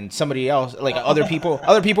and somebody else, like other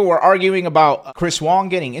people were arguing about Chris Wong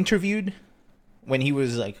getting interviewed when he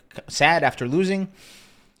was like sad after losing.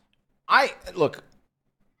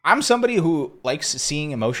 I'm somebody who likes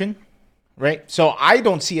seeing emotion, right? So I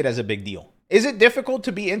don't see it as a big deal. Is it difficult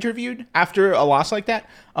to be interviewed after a loss like that?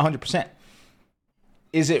 100%.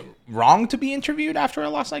 Is it wrong to be interviewed after a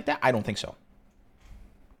loss like that? I don't think so.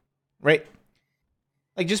 Right?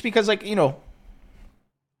 Like, just because, like, you know,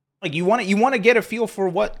 like you want to get a feel for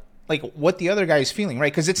what the other guy is feeling,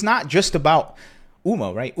 right? Because it's not just about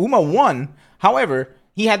Uma, right? Uma won. However,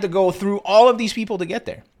 he had to go through all of these people to get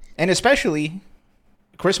there. And especially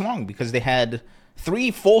Chris Wong, because they had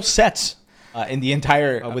 3 full sets in the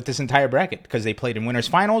entire with this entire bracket, because they played in winners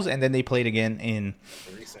finals and then they played again in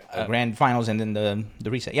grand finals and then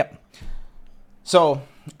the reset. Yep. So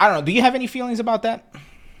I don't know. Do you have any feelings about that?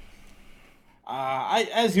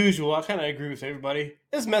 As usual, I kind of agree with everybody.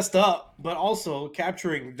 It's messed up, but also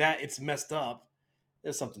capturing that it's messed up.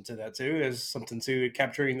 There's something to that too. There's something to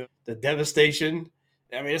capturing the devastation.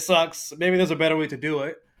 I mean, it sucks. Maybe there's a better way to do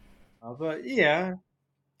it. But yeah,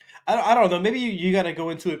 I don't know. Maybe you got to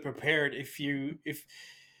go into it prepared. If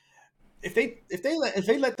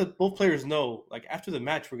they let the both players know, like, after the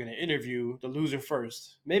match, we're going to interview the loser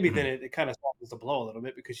first. Maybe then it kind of softens the blow a little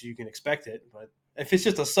bit, because you can expect it. But if it's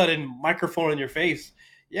just a sudden microphone in your face,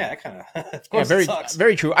 yeah, it kind of, of course, very, it sucks.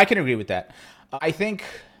 Very true. I can agree with that. I think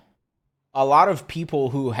a lot of people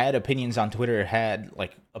who had opinions on Twitter had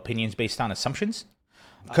like opinions based on assumptions.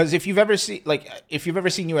 Because if you've ever seen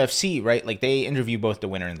UFC, right, like they interview both the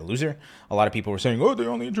winner and the loser. A lot of people were saying, oh, they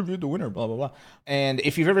only interviewed the winner, blah blah blah. And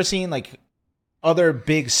if you've ever seen like other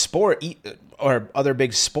big sports,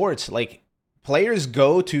 like players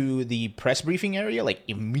go to the press briefing area like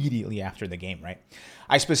immediately after the game, right?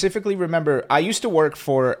 I specifically remember I used to work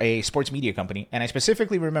for a sports media company, and I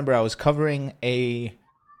specifically remember I was covering a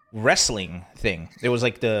wrestling thing. It was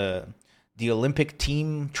like the Olympic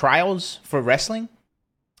team trials for wrestling.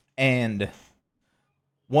 And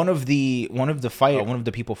one of the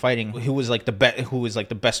people fighting, who was like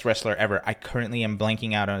the best wrestler ever. I currently am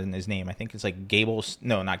blanking out on his name. I think it's like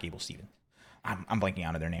not Gable Steven. I'm blanking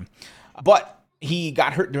out on their name. But he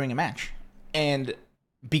got hurt during a match, and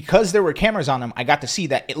because there were cameras on him, I got to see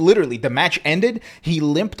that the match ended. He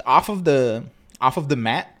limped off of the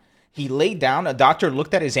mat. He laid down. A doctor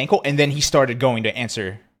looked at his ankle, and then he started going to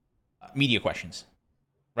answer media questions.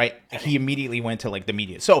 Right? He immediately went to like the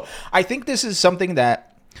media. So I think this is something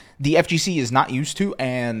that the FGC is not used to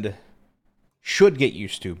and should get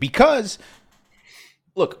used to, because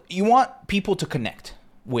look, you want people to connect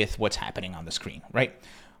with what's happening on the screen, right?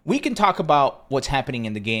 We can talk about what's happening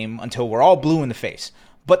in the game until we're all blue in the face,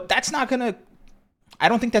 but I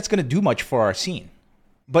don't think that's going to do much for our scene.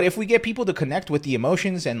 But if we get people to connect with the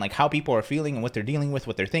emotions and like how people are feeling and what they're dealing with,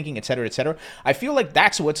 what they're thinking, et cetera, I feel like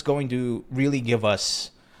that's what's going to really give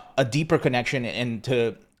us a deeper connection and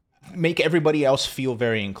to make everybody else feel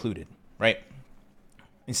very included, right?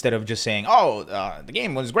 Instead of just saying, oh, the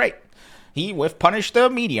game was great. He punished the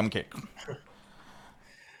medium kick.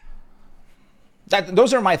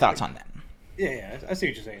 Those are my thoughts on that. Yeah, I see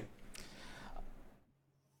what you're saying.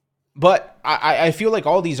 But I feel like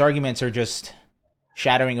all these arguments are just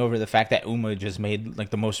shattering over the fact that Uma just made like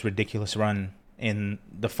the most ridiculous run in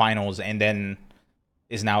the finals, and then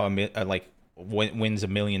is now wins $1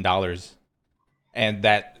 million, and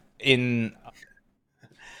that in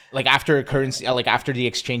like after currency, like after the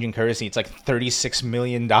exchange in currency, it's like $36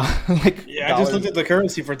 million. I just looked at the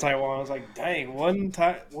currency for Taiwan. I was like, dang, one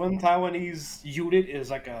Taiwanese unit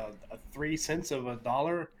is like a 3 cents of a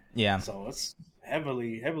dollar. Yeah, so it's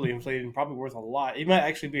heavily inflated and probably worth a lot. He might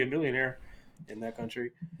actually be a millionaire in that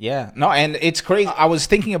country. Yeah, no, and it's crazy. I was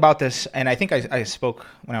thinking about this, and I think I spoke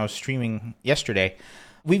when I was streaming yesterday.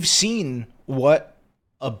 We've seen what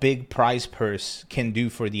a big prize purse can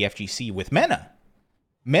do for the FGC with MENA.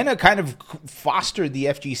 MENA kind of fostered the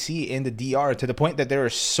FGC in the DR to the point that there are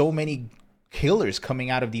so many killers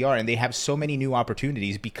coming out of DR, and they have so many new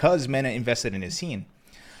opportunities because MENA invested in his scene.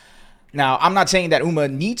 Now, I'm not saying that Uma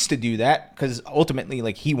needs to do that, because ultimately,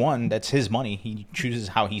 like, he won. That's his money. He chooses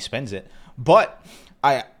how he spends it. But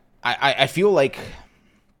I feel like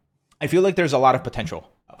there's a lot of potential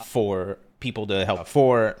for people to help.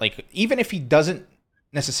 For like, even if he doesn't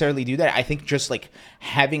necessarily do that, I think just like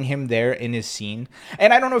having him there in his scene.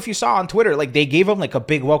 And I don't know if you saw on Twitter, like they gave him like a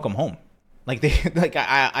big welcome home. Like they like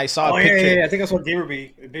I saw a picture. Yeah. I think I saw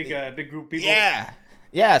Gamerby, a big group of people.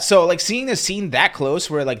 Yeah. So like seeing the scene that close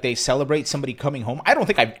where like they celebrate somebody coming home, I don't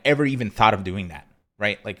think I've ever even thought of doing that.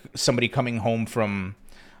 Right? Like somebody coming home from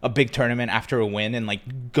a big tournament after a win and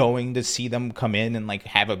like going to see them come in and like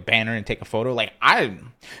have a banner and take a photo. Like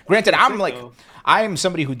granted, I am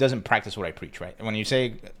somebody who doesn't practice what I preach, right? And when you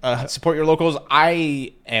say support your locals,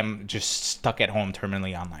 I am just stuck at home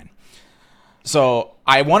terminally online. So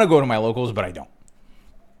I want to go to my locals, but I don't.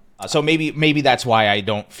 So maybe that's why I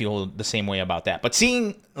don't feel the same way about that. But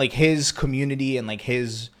seeing like his community and like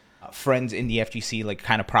his friends in the FGC like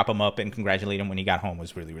kind of prop him up and congratulate him when he got home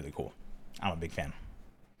was really, really cool. I'm a big fan.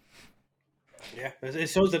 Yeah, it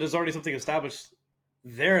shows that there's already something established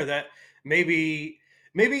there that maybe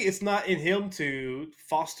it's not in him to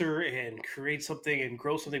foster and create something and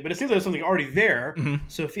grow something, but it seems like there's something already there. Mm-hmm.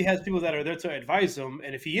 So if he has people that are there to advise him,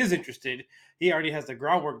 and if he is interested, he already has the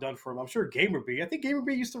groundwork done for him. I'm sure GamerBee, I think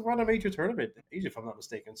GamerBee used to run a major tournament in Asia, if I'm not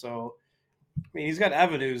mistaken. So, I mean, he's got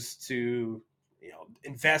avenues to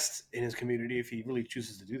invest in his community if he really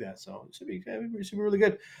chooses to do that. So it should be really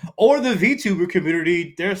good. Or the VTuber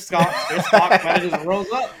community, their stock manages and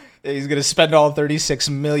rolls up. He's gonna spend all 36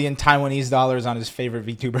 million Taiwanese dollars on his favorite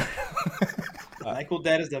VTuber. Michael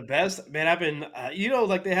Dad is the best, man. I've been,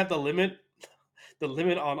 like they have the limit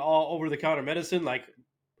on all over-the-counter medicine. Like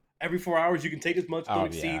every 4 hours, you can take this much. Don't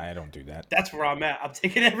exceed. Yeah, I don't do that. That's where I'm at. I'm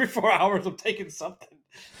taking every 4 hours. I'm taking something.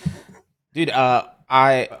 Dude,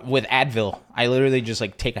 I with Advil, I literally just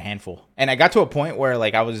like take a handful, and I got to a point where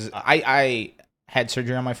like I had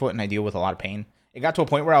surgery on my foot and I deal with a lot of pain. It got to a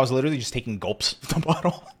point where I was literally just taking gulps of the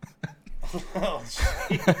bottle. Oh,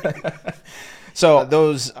 so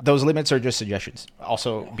those limits are just suggestions.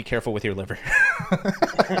 Also, be careful with your liver.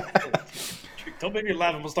 Don't make me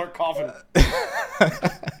laugh. I'm gonna start coughing.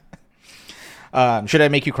 Should I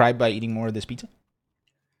make you cry by eating more of this pizza?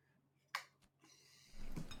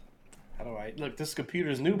 How do I look? This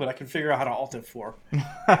computer is new, but I can figure out how to alt F4.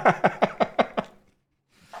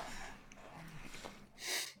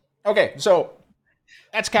 Okay, so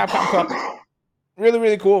that's Capcom Cup. Really,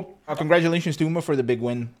 really cool. Congratulations to Uma for the big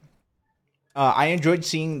win. I enjoyed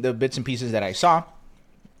seeing the bits and pieces that I saw.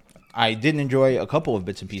 I didn't enjoy a couple of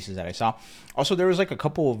bits and pieces that I saw. Also, there was like a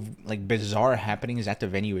couple of like bizarre happenings at the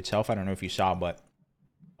venue itself. I don't know if you saw, but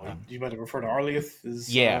You might refer to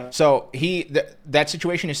Arlieth? So that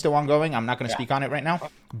situation is still ongoing. I'm not going to speak on it right now,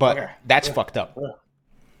 but that's fucked up.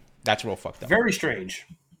 That's real fucked up. Very strange.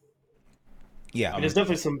 Yeah, There's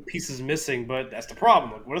definitely some pieces missing, but that's the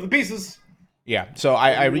problem. Like, what are the pieces? Yeah, so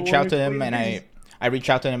I reached out to him and I reached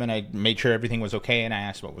out to him and I made sure everything was okay and I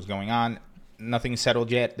asked what was going on. Nothing's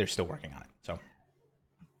settled yet. They're still working on it. So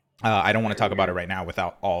I don't want to talk about it right now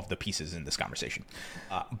without all of the pieces in this conversation.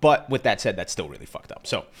 But with that said, that's still really fucked up.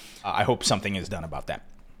 So I hope something is done about that.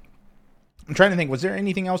 I'm trying to think, was there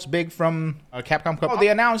anything else big from Capcom Cup? Oh, they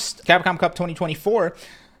announced Capcom Cup 2024.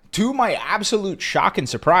 To my absolute shock and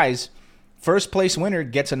surprise, first place winner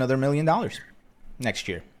gets another $1 million next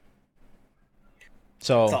year.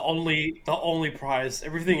 So the only prize.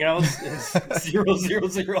 Everything else is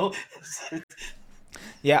 0-0-0.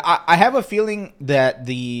 Yeah, I have a feeling that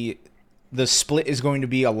the split is going to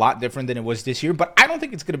be a lot different than it was this year, but I don't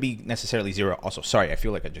think it's going to be necessarily zero. Also, sorry, I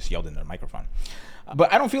feel like I just yelled into the microphone.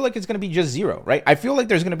 But I don't feel like it's going to be just zero, right? I feel like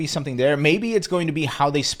there's going to be something there. Maybe it's going to be how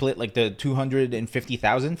they split like the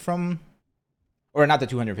 250,000 from, or not the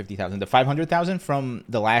 250,000, the 500,000 from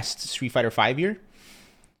the last Street Fighter V year,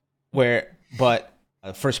 but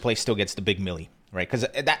first place still gets the big milli, right? Because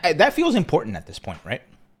that feels important at this point, right?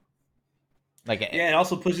 Like, yeah, it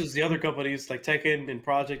also pushes the other companies like Tekken and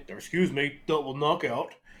Project, or excuse me, Double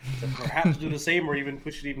Knockout, to perhaps do the same or even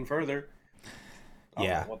push it even further.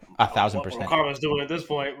 Yeah, what 1,000%. What Karma's doing at this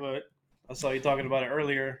point, but I saw you talking about it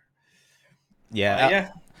earlier. Yeah, yeah,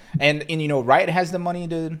 and you know, Riot has the money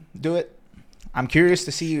to do it. I'm curious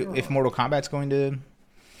to see if Mortal Kombat's going to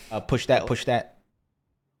push that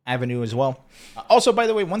avenue as well. Also, by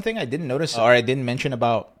the way, one thing I didn't notice or I didn't mention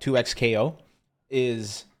about 2XKO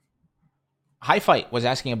is High Fight was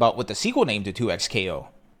asking about what the sequel name to 2XKO.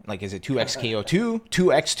 Like, is it 2XKO2,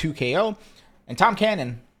 2X2KO? And Tom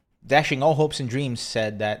Cannon, dashing all hopes and dreams,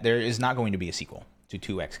 said that there is not going to be a sequel to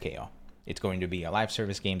 2XKO. It's going to be a live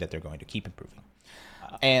service game that they're going to keep improving.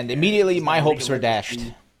 And immediately, my hopes were dashed.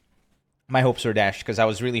 My hopes were dashed because I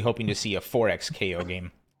was really hoping to see a 4XKO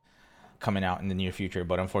game coming out in the near future,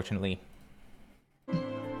 but unfortunately. All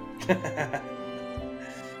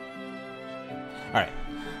right.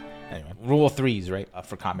 Anyway, rule of threes, right?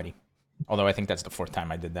 For comedy. Although I think that's the fourth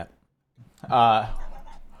time I did that.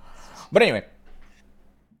 But anyway,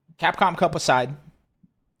 Capcom Cup aside,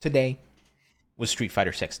 today was Street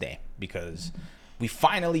Fighter 6 Day because we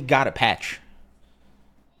finally got a patch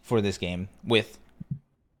for this game with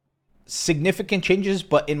significant changes,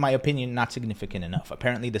 but in my opinion, not significant enough.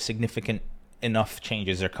 Apparently, the significant enough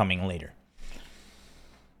changes are coming later.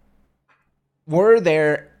 Were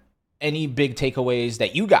there any big takeaways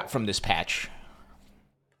that you got from this patch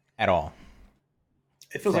at all?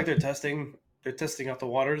 It feels like they're testing out the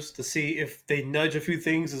waters to see if they nudge a few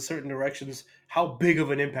things in certain directions, how big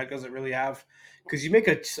of an impact does it really have? Because you make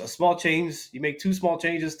a small change, you make 2 small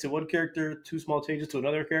changes to one character, 2 small changes to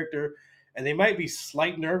another character, and they might be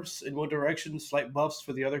slight nerfs in one direction, slight buffs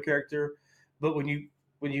for the other character. But when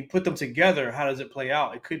you put them together, how does it play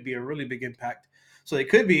out? It could be a really big impact. So they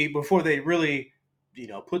could be, before they really,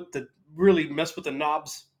 really mess with the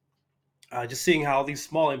knobs, just seeing how these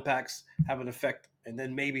small impacts have an effect, and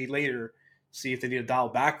then maybe later see if they need to dial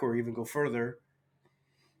back or even go further.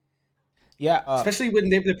 Yeah, Especially when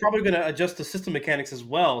they're probably going to adjust the system mechanics as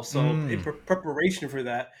well. So in preparation for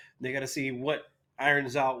that, they got to see what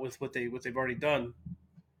irons out with what they've already done.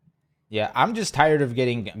 Yeah, I'm just tired of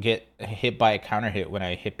get hit by a counter hit when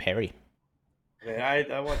I hit parry.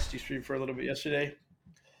 Man, I watched you stream for a little bit yesterday.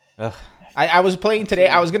 Ugh. I was playing today.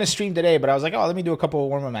 I was gonna stream today, but I was like, oh, let me do a couple of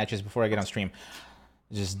warm-up matches before I get on stream.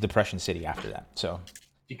 Just Depression City after that. So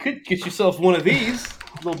You could get yourself one of these,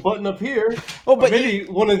 little button up here. Oh, but or maybe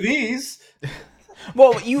one of these.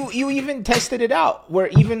 well, you even tested it out where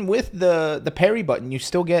even with the parry button, you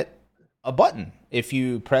still get a button if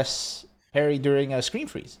you press parry during a screen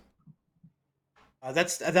freeze. They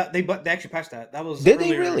actually patched that. That was Did they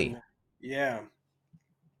earlier. really? Yeah.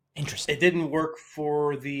 Interesting. It didn't work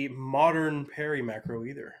for the modern parry macro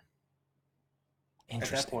either. At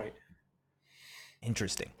that point.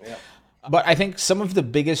 Interesting. Yeah. But I think some of the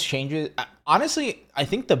biggest changes, honestly, I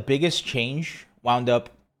think the biggest change wound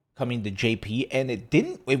up coming to JP, and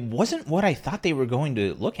it wasn't what I thought they were going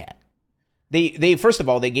to look at. They first of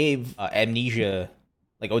all, they gave Amnesia,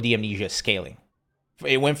 like OD Amnesia scaling.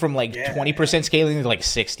 It went from like 20% scaling to like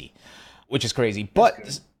 60, which is crazy.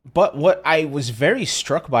 But what I was very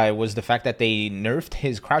struck by was the fact that they nerfed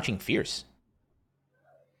his crouching fierce.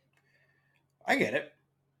 I get it.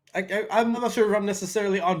 I'm not sure if I'm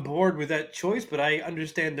necessarily on board with that choice, but I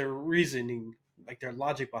understand their reasoning, like their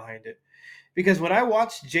logic behind it. Because when I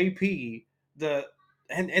watched JP,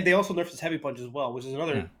 and they also nerfed his heavy punch as well, which is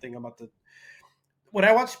another thing about the. When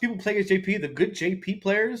I watch people play against JP, the good JP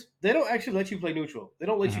players, they don't actually let you play neutral. They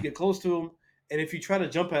don't let you get close to him. And if you try to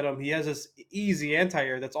jump at him, he has this easy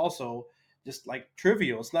anti-air that's also just like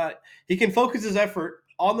trivial. It's not. He can focus his effort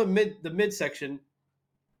on the mid section,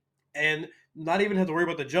 and not even have to worry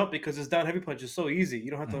about the jump because his down heavy punch is so easy.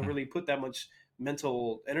 You don't have to really put that much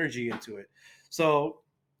mental energy into it. So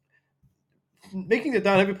making the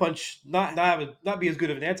down heavy punch not be as good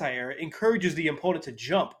of an anti-air encourages the opponent to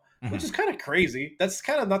jump, which is kind of crazy. That's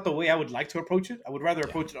kind of not the way I would like to approach it. I would rather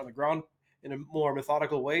approach it on the ground in a more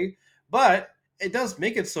methodical way. But it does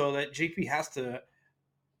make it so that JP has to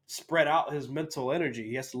spread out his mental energy.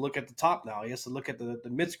 He has to look at the top now. He has to look at the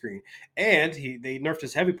mid screen, and they nerfed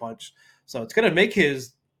his heavy punch, so it's going to make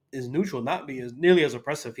his neutral not be as nearly as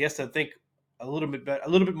oppressive. He has to think a little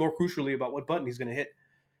bit more crucially about what button he's going to hit.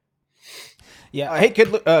 Yeah. Hey, Kid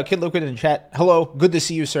Liquid in chat. Hello. Good to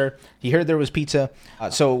see you, sir. He heard there was pizza.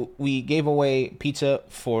 So we gave away pizza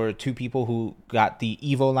for 2 people who got the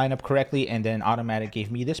Evo lineup correctly, and then Automatic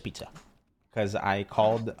gave me this pizza. Because I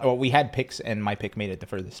called... Well, we had picks, and my pick made it the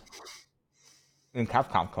furthest. In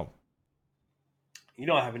Capcom. You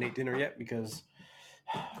know I haven't ate dinner yet because...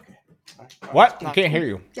 Okay. All right. What? I can't hear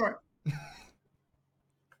you. All right.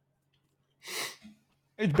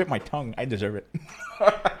 I just bit my tongue. I deserve it.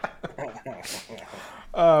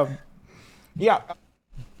 Yeah.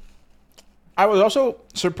 I was also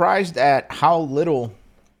surprised at how little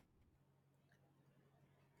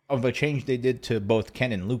of a change they did to both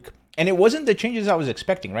Ken and Luke. And it wasn't the changes I was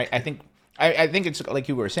expecting, right? I think it's like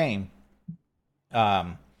you were saying.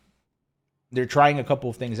 They're trying a couple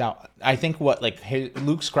of things out. I think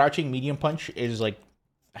Luke's crouching medium punch is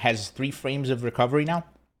has 3 frames of recovery now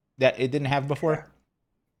that it didn't have before.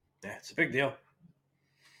 Yeah, it's a big deal.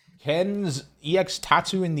 Ken's EX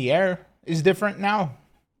Tatsu in the air is different now,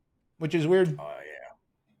 which is weird. Oh yeah.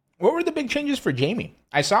 What were the big changes for Jamie?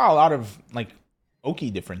 I saw a lot of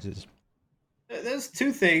Oki differences. There's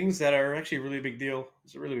 2 things that are actually a really big deal.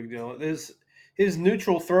 It's a really big deal. There's his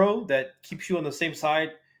neutral throw that keeps you on the same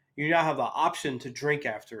side. You now have the option to drink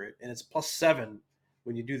after it, and it's +7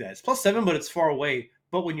 when you do that. It's +7, but it's far away.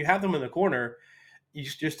 But when you have them in the corner,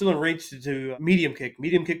 you're still in range to do medium kick.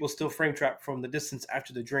 Medium kick will still frame trap from the distance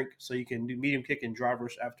after the drink, so you can do medium kick and drive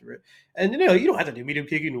rush after it. And you don't have to do medium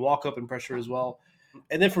kick. You can walk up and pressure as well.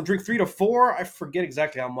 And then from drink 3 to 4, I forget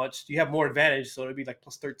exactly how much. You have more advantage, so it'd be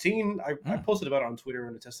 +13. I posted about it on Twitter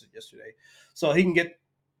and I tested it yesterday. So he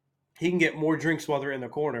he can get more drinks while they're in the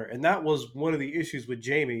corner, and that was one of the issues with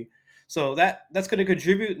Jamie. So that's going to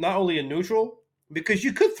contribute not only in neutral, because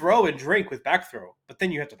you could throw and drink with back throw, but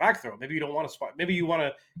then you have to back throw. Maybe you don't want to spot. Maybe you want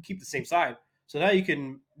to keep the same side. So now you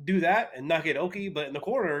can do that and not get Oki, but in the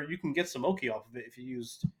corner you can get some Oki off of it if you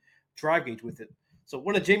used drive gauge with it. So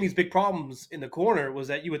one of Jamie's big problems in the corner was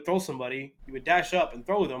that you would throw somebody, you would dash up and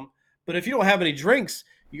throw them, but if you don't have any drinks,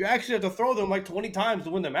 you actually have to throw them like 20 times to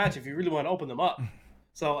win the match if you really want to open them up.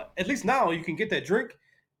 So at least now you can get that drink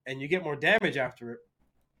and you get more damage after it.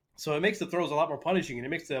 So it makes the throws a lot more punishing, and it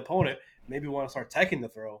makes the opponent maybe want to start teching the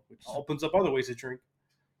throw, which opens up other ways to drink.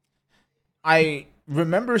 I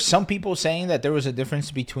remember some people saying that there was a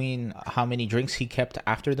difference between how many drinks he kept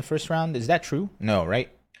after the first round. Is that true? No, right?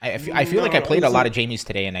 I feel like I played a lot of Jamie's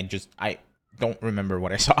today, and I don't remember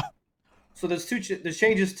what I saw. So there's there's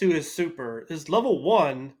changes to his super. His level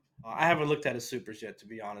 1, I haven't looked at his supers yet, to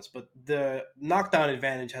be honest, but the knockdown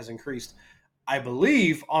advantage has increased, I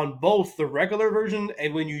believe, on both the regular version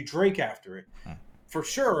and when you drink after it. For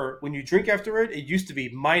sure, when you drink after it, it used to be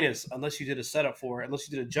minus unless you did a setup for it, unless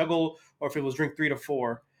you did a juggle or if it was drink 3 to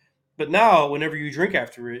 4. But now, whenever you drink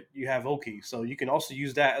after it, you have Oki. So you can also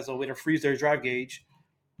use that as a way to freeze their drive gauge,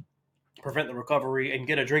 prevent the recovery, and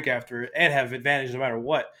get a drink after it, and have advantage no matter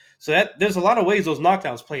what. So that there's a lot of ways those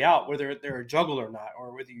knockdowns play out, whether they're a juggle or not,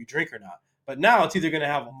 or whether you drink or not. But now it's either going to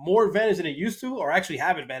have more advantage than it used to, or actually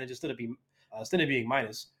have advantage instead of being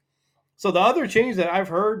minus. So the other change that I've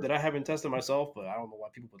heard that I haven't tested myself, but I don't know why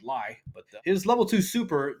people would lie, but his level 2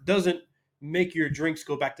 super doesn't make your drinks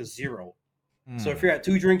go back to 0. So if you're at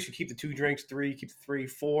 2 drinks, you keep the 2 drinks, 3, you keep the 3,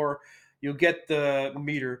 4, you'll get the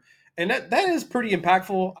meter. And that is pretty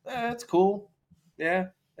impactful. That's cool. Yeah.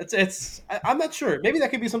 I'm not sure. Maybe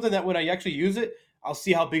that could be something that when I actually use it, I'll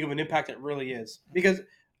see how big of an impact it really is. Because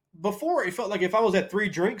before, it felt like if I was at 3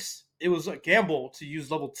 drinks, it was a gamble to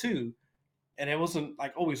use level 2. And it wasn't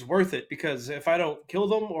like always worth it, because if I don't kill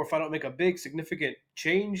them or if I don't make a big significant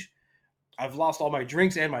change, I've lost all my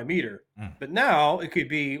drinks and my meter. But now it could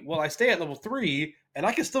be, well, I stay at level 3 and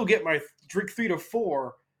I can still get my drink 3 to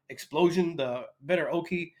 4 explosion, the better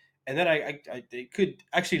Oki, and then it could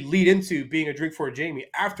actually lead into being a drink for Jamie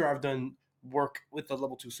after I've done work with the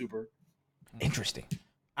level 2 super. Interesting.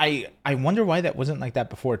 I wonder why that wasn't like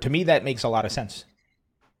that before. To me, that makes a lot of sense.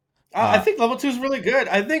 I think level 2 is really good.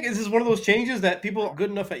 I think this is one of those changes that people are good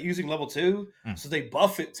enough at using level 2, so they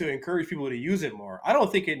buff it to encourage people to use it more. I don't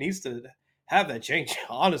think it needs to have that change,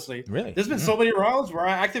 honestly. Really? There's been so many rounds where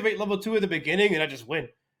I activate level 2 at the beginning and I just win.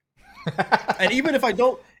 And even if I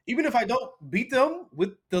don't beat them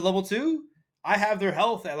with the level 2, I have their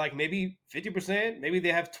health at like maybe 50%, maybe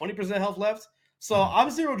they have 20% health left. So I'm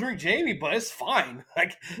 0 drink Jamie, but it's fine.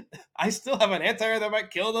 Like, I still have an anti-air that might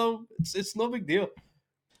kill them. It's no big deal.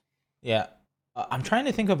 Yeah. I'm trying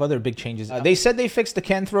to think of other big changes. They said they fixed the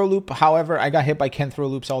Ken throw loop. However, I got hit by Ken throw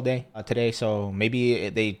loops all day today, so maybe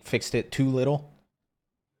they fixed it too little.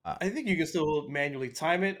 I think you can still manually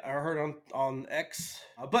time it. I heard on X.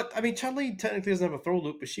 But, I mean, Chun-Li technically doesn't have a throw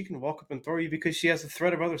loop, but she can walk up and throw you because she has the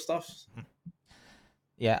threat of other stuff.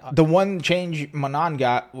 Yeah. The one change Manon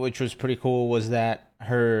got, which was pretty cool, was that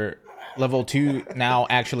her level 2 now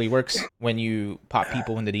actually works when you pop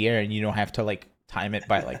people into the air and you don't have to, like, time it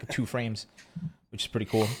by like 2 frames, which is pretty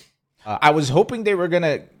cool. I was hoping they were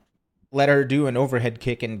gonna let her do an overhead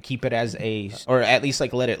kick and keep it as or at least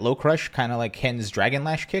like let it low crush, kind of like Ken's Dragon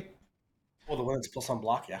Lash kick. Well, the one that's plus on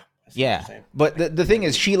block, yeah. Yeah, but the thing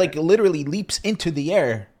is, she like literally leaps into the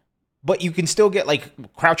air, but you can still get like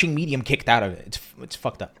crouching medium kicked out of it. It's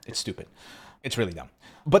fucked up. It's stupid. It's really dumb.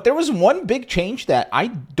 But there was one big change that I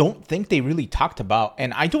don't think they really talked about,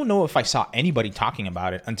 and I don't know if I saw anybody talking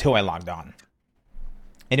about it until I logged on.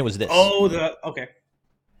 And it was this. Okay.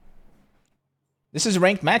 This is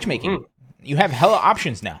ranked matchmaking. You have hella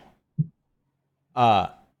options now.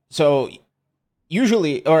 So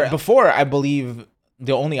usually, or before, I believe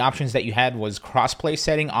the only options that you had was crossplay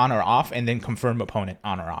setting on or off, and then confirm opponent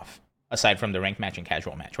on or off, aside from the ranked match and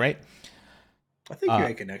casual match, right? I think you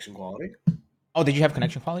had connection quality. Oh, did you have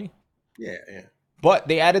connection quality? Yeah. But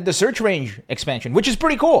they added the search range expansion, which is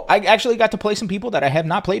pretty cool. I actually got to play some people that I have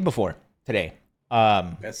not played before today.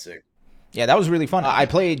 That's sick. Yeah, that was really fun. I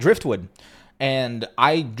played Driftwood, and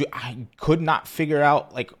I could not figure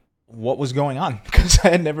out like what was going on because I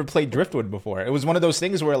had never played Driftwood before. It was one of those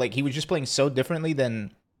things where like he was just playing so differently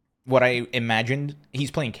than what I imagined.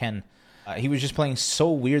 He's playing Ken. He was just playing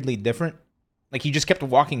so weirdly different. Like he just kept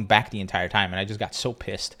walking back the entire time, and I just got so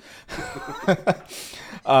pissed.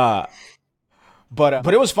 But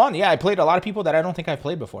it was fun. Yeah, I played a lot of people that I don't think I've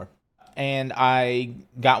played before. and I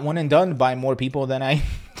got one and done by more people than I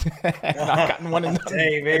have not gotten one and done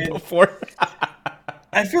Dang, man. before.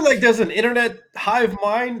 I feel like there's an internet hive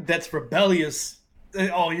mind that's rebellious.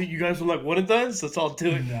 Oh, you guys were like one and done, so let's all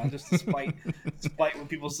do it now, just to spite what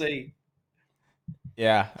people say.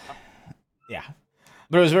 Yeah. Yeah.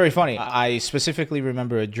 But it was very funny. I specifically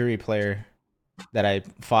remember a jury player that I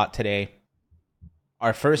fought today.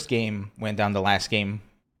 Our first game went down the last game.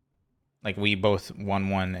 Like, we both won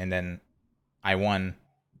one, and then I won.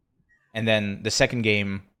 And then the second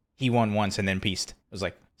game, he won once and then pieced. It was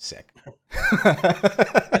like, sick.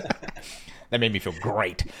 That made me feel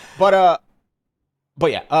great. But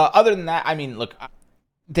yeah, other than that, I mean, look,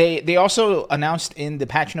 they also announced in the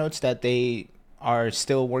patch notes that they are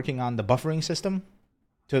still working on the buffering system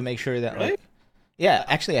to make sure that, Really? like, yeah,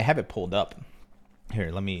 actually, I have it pulled up. Here,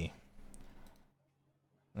 let me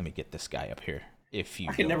get this guy up here. If you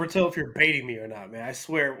I can go. never tell if you're baiting me or not, man. I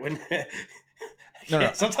swear, when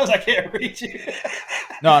No. sometimes I can't reach you.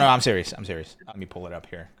 No, I'm serious. Let me pull it up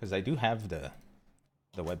here because I do have the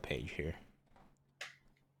web page here.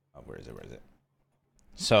 Oh, where is it?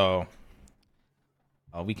 So,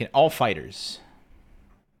 we can all fighters.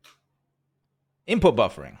 Input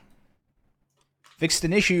buffering. Fixed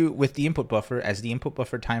an issue with the input buffer, as the input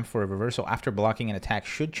buffer time for a reversal after blocking an attack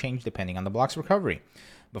should change depending on the block's recovery.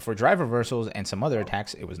 But for drive reversals and some other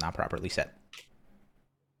attacks, it was not properly set.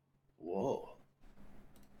 Whoa.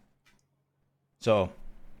 So,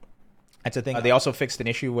 that's a thing. They also fixed an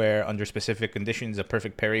issue where, under specific conditions, a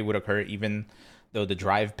perfect parry would occur even though the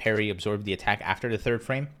drive parry absorbed the attack after the third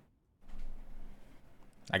frame.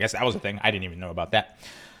 I guess that was a thing. I didn't even know about that.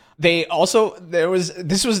 They also,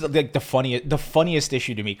 this was like the funniest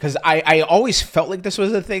issue to me, because I always felt like this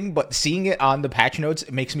was a thing, but seeing it on the patch notes,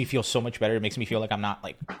 it makes me feel so much better. It makes me feel like I'm not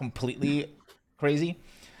like completely crazy.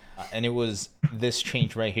 And it was this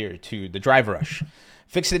change right here to the drive rush.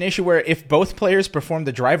 Fixed an issue where if both players performed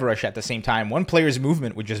the drive rush at the same time, one player's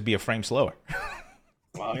movement would just be a frame slower.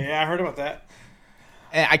 Well, yeah, I heard about that.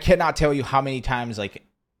 And I cannot tell you how many times, like,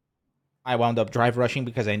 I wound up drive rushing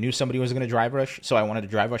because I knew somebody was going to drive rush, so I wanted to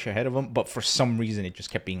drive rush ahead of them, but for some reason it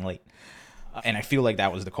just kept being late. And I feel like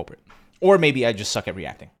that was the culprit. Or maybe I just suck at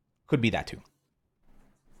reacting. Could be that too.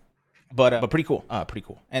 But pretty cool. Pretty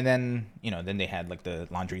cool. And then, then they had like the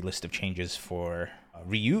laundry list of changes for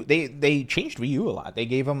Ryu. They changed Ryu a lot. They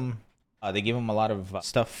gave him a lot of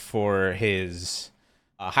stuff for his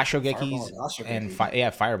Hashogekis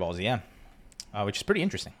and fireballs, yeah. Which is pretty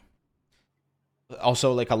interesting.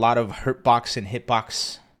 Also, like, a lot of hurtbox and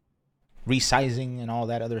hitbox resizing and all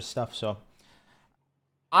that other stuff. So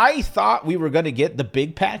I thought we were going to get the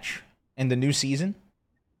big patch in the new season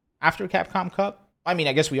after Capcom Cup. I mean,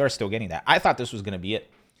 I guess we are still getting that. I thought this was going to be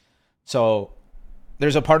it. So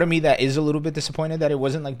there's a part of me that is a little bit disappointed that it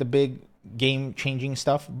wasn't like the big game-changing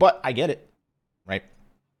stuff, but I get it, right?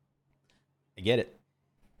 I get it.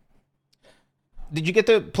 Did you get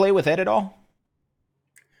to play with Ed at all?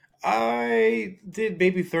 I did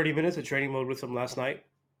maybe 30 minutes of training mode with him last night.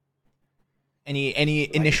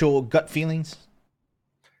 Any initial gut feelings?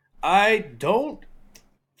 I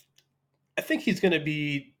think he's going to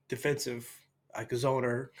be defensive, like a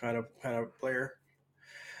zoner kind of player.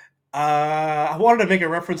 I wanted to make a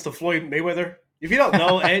reference to Floyd Mayweather. If you don't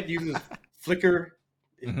know, Ed uses Flicker.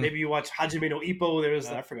 Maybe you watch Hajime no Ippo. There's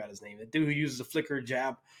I forgot his name. The dude who uses the Flicker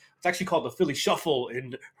jab. It's actually called the Philly Shuffle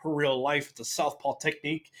in real life. It's a southpaw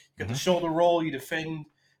technique. You got the shoulder roll. You defend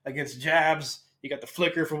against jabs. You got the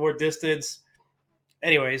flicker from more distance.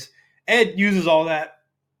 Anyways, Ed uses all that,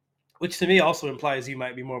 which to me also implies he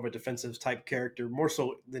might be more of a defensive type character, more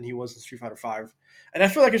so than he was in Street Fighter V. And I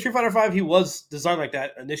feel like in Street Fighter V, he was designed like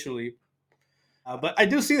that initially. But I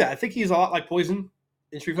do see that. I think he's a lot like Poison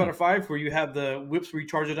in Street Fighter V, where you have the whips where you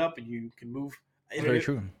charge it up and you can move. Very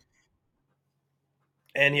true.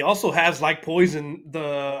 And he also has, like Poison,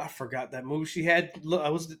 I forgot that move she had.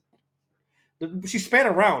 She span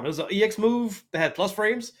around. It was an EX move that had plus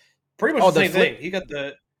frames. Pretty much the same thing. He got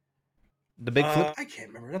the big flip. I can't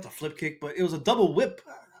remember, not the flip kick, but it was a double whip.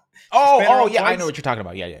 Oh yeah, twice. I know what you're talking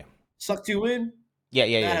about. Yeah. Sucked you in. Yeah.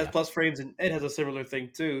 That has plus frames, and Ed has a similar thing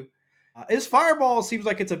too. His fireball seems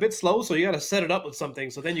like it's a bit slow, so you got to set it up with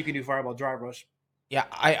something, so then you can do fireball drive rush. Yeah,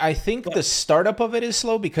 I think the startup of it is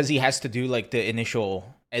slow because he has to do like the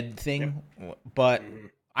initial Ed thing. Yep. But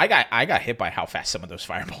I got hit by how fast some of those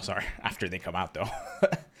fireballs are after they come out, though.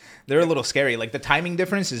 They're a little scary. Like, the timing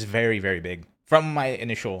difference is very, very big from my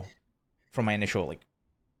initial like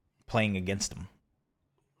playing against them.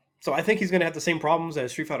 So I think he's going to have the same problems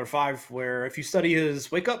as Street Fighter Five, where if you study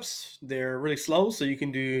his wake ups, they're really slow. So you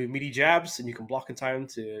can do meaty jabs and you can block in time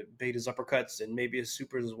to bait his uppercuts and maybe his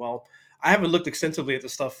supers as well. I haven't looked extensively at the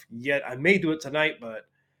stuff yet. I may do it tonight, but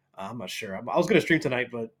I'm not sure. I was going to stream tonight,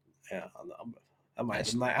 but yeah, I might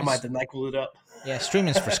deny cool it up. Yeah,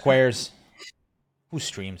 streaming's for squares. Who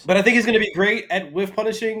streams? But I think he's going to be great at whiff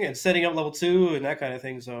punishing and setting up level 2 and that kind of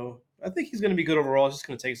thing. So I think he's going to be good overall. It's just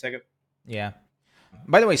going to take a second. Yeah.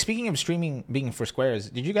 By the way, speaking of streaming being for squares,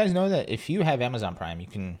 did you guys know that if you have Amazon Prime, you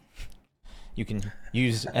can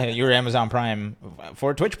use your Amazon Prime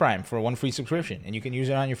for Twitch Prime for one free subscription, and you can use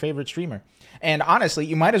it on your favorite streamer. And honestly,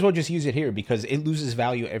 you might as well just use it here because it loses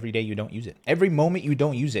value every day you don't use it. Every moment you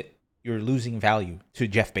don't use it, you're losing value to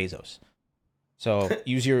Jeff Bezos. So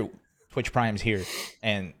use your Twitch Primes here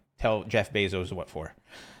and tell Jeff Bezos what for.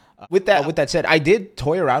 With that said, I did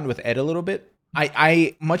toy around with Ed a little bit.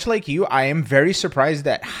 I much like you, I am very surprised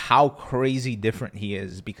at how crazy different he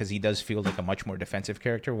is because he does feel like a much more defensive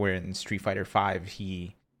character. Where in Street Fighter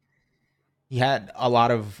V, he had a lot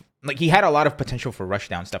of potential for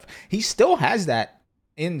rushdown stuff. He still has that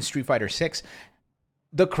in Street Fighter 6.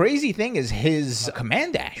 The crazy thing is his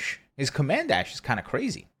command dash. His command dash is kind of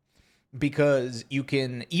crazy. Because you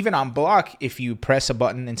can, even on block, if you press a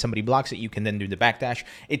button and somebody blocks it, you can then do the backdash.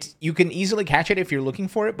 You can easily catch it if you're looking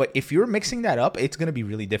for it, but if you're mixing that up, it's going to be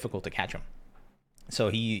really difficult to catch him. So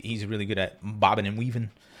he's really good at bobbing and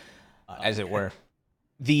weaving, as it were.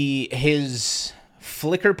 His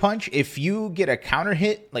flicker punch, if you get a counter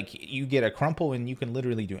hit, like you get a crumple and you can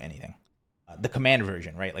literally do anything. The command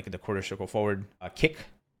version, right? Like the quarter circle forward kick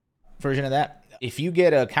version of that. If you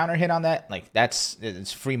get a counter hit on that, like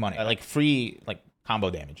it's free money, like free combo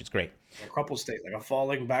damage. It's great. A crumple state, like a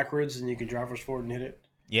falling backwards, and you can drive forward and hit it.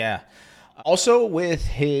 Yeah. Also with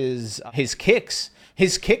his kicks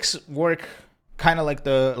work kind of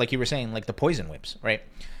like you were saying, like the poison whips, right?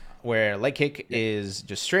 Where leg kick is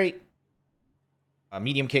just straight, a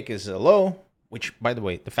medium kick is a low. Which, by the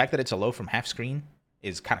way, the fact that it's a low from half screen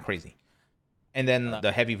is kind of crazy. And then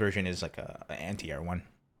the heavy version is like an anti-air one.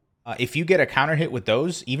 If you get a counter hit with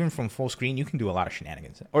those, even from full screen, you can do a lot of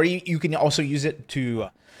shenanigans. Or you can also use it to,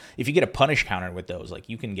 if you get a punish counter with those, like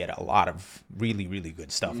you can get a lot of really, really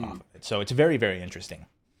good stuff off of it. So it's very, very interesting.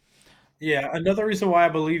 Yeah, another reason why I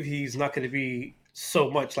believe he's not going to be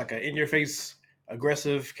so much like an in-your-face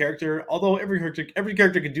aggressive character, although every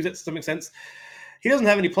character can do that to some extent. He doesn't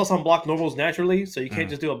have any plus on block normals naturally, so you can't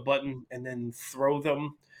just do a button and then throw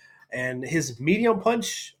them. And his medium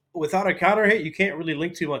punch, without a counter hit, you can't really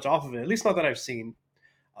link too much off of it. At least not that I've seen.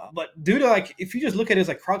 But due to if you just look at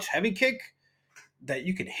his crouch heavy kick, that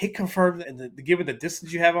you can hit confirm and given the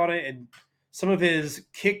distance you have on it, and some of his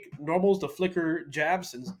kick normals, the flicker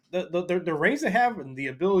jabs, and the range they have and the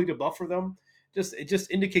ability to buffer them, it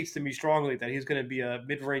just indicates to me strongly that he's going to be a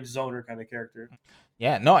mid range zoner kind of character.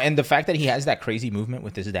 Yeah, no, and the fact that he has that crazy movement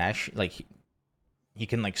with his dash, like he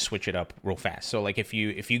can switch it up real fast. So if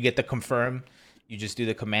you get the confirm, you just do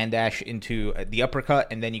the command dash into the uppercut,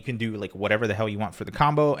 and then you can do whatever the hell you want for the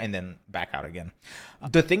combo, and then back out again.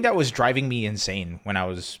 The thing that was driving me insane when I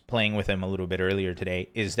was playing with him a little bit earlier today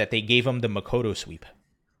is that they gave him the Makoto sweep,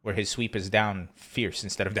 where his sweep is down fierce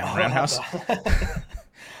instead of down roundhouse.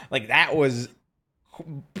 That was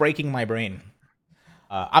breaking my brain.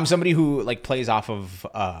 I'm somebody who plays off of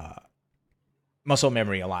muscle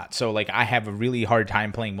memory a lot, so I have a really hard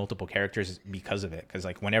time playing multiple characters because of it, because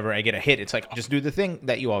whenever I get a hit, it's just do the thing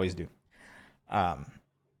that you always do.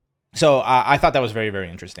 So I thought that was very, very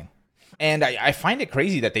interesting, and I find it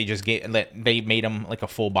crazy that they made him a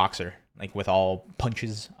full boxer, with all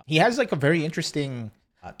punches. He has a very interesting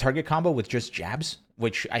target combo with just jabs,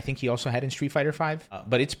 which I think he also had in Street Fighter V,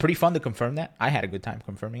 but it's pretty fun to confirm that. I had a good time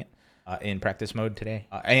confirming it in practice mode today,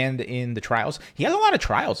 and in the trials. He has a lot of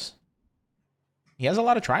trials.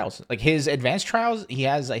 His advanced trials, he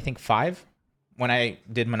has, I think, 5. When I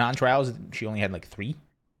did Manon trials, she only had 3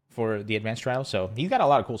 for the advanced trials. So he's got a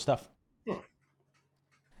lot of cool stuff.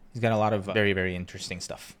 He's got a lot of very, very interesting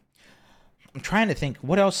stuff. I'm trying to think,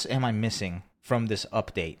 what else am I missing from this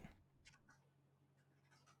update?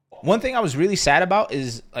 One thing I was really sad about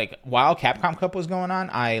is, while Capcom Cup was going on,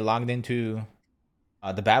 I logged into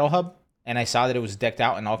the Battle Hub, and I saw that it was decked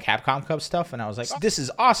out in all Capcom Cup stuff, and I was like, this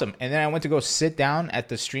is awesome. And then I went to go sit down at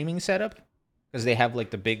the streaming setup, because they have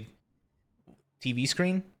the big TV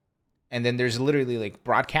screen, and then there's literally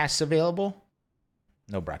broadcasts available.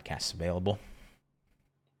 No broadcasts available.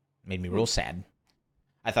 Made me real sad.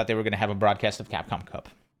 I thought they were going to have a broadcast of Capcom Cup.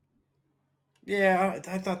 Yeah,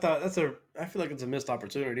 I thought I feel like it's a missed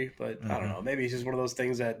opportunity, but I don't know. Maybe it's just one of those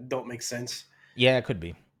things that don't make sense. Yeah, it could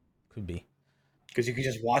be. because you can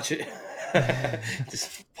just watch it.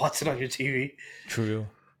 Just watch it on your TV. True.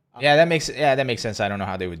 Yeah, that makes sense. I don't know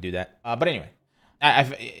how they would do that. But anyway,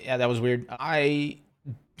 yeah, that was weird. I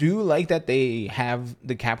do like that they have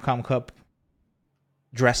the Capcom Cup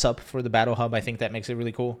dress up for the Battle Hub. I think that makes it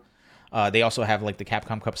really cool. They also have like the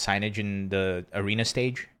Capcom Cup signage in the arena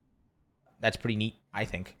stage. That's pretty neat, I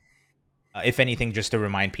think. If anything, just to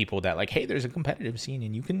remind people that like, hey, there's a competitive scene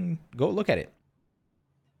and you can go look at it.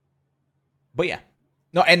 But yeah,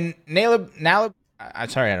 no, and Nalib, I'm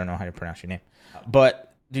sorry, I don't know how to pronounce your name,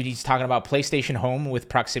 but dude, he's talking about PlayStation Home with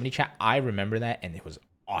proximity chat. I remember that, and it was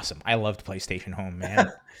awesome. I loved PlayStation Home,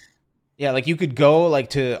 man. Yeah, like you could go like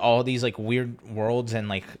to all these like weird worlds, and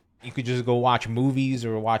like you could just go watch movies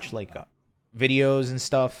or watch like videos and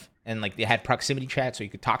stuff, and like they had proximity chat, so you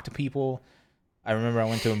could talk to people. I remember I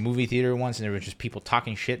went to a movie theater once, and there were just people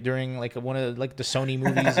talking shit during like one of like the Sony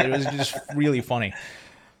movies. It was just really funny.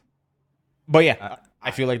 But yeah, I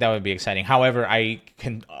feel like that would be exciting. However, I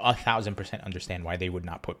can 1,000% understand why they would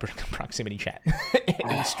not put proximity chat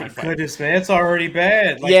in Street Fighter. Goodness, man, it's already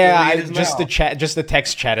bad. Like yeah, just the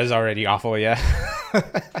text chat is already awful. Yeah.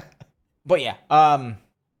 But yeah, I don't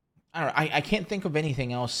know. I can't think of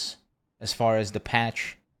anything else as far as the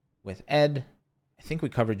patch with Ed. I think we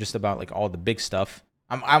covered just about like all the big stuff.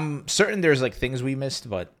 I'm certain there's like things we missed,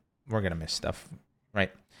 but we're gonna miss stuff,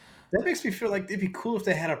 right? That makes me feel like it'd be cool if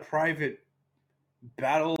they had a private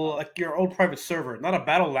battle, like your own private server, not a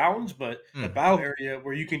battle lounge, but a battle area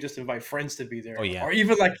where you can just invite friends to be there. Oh, yeah. Or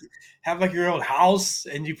even like have like your own house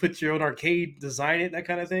and you put your own arcade, design it, that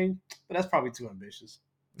kind of thing. But that's probably too ambitious.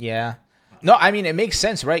 Yeah. No, I mean, it makes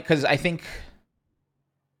sense, right? Because I think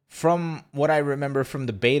from what I remember from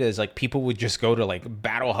the betas, like people would just go to like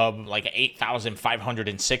Battle Hub, like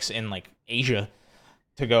 8,506 in like Asia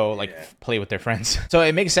to go like play with their friends. So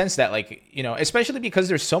it makes sense that like, you know, especially because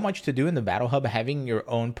there's so much to do in the Battle Hub, having your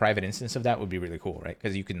own private instance of that would be really cool, right?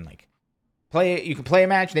 Because you can like you can play a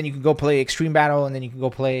match, then you can go play Extreme Battle, and then you can go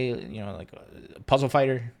play, you know, like a Puzzle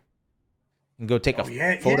Fighter. And go take a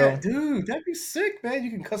photo. Yeah, dude, that'd be sick, man.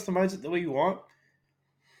 You can customize it the way you want.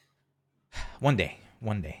 One day.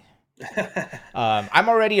 I'm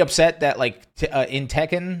already upset that like in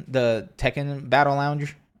Tekken, the Tekken Battle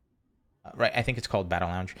Lounge, right? I think it's called Battle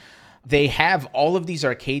Lounge. They have all of these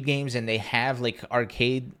arcade games, and they have like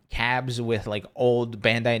arcade cabs with like old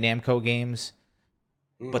Bandai Namco games,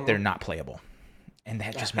 but they're not playable. And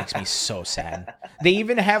that just makes me so sad. They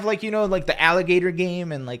even have like, you know, like the alligator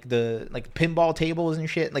game and like the like pinball tables and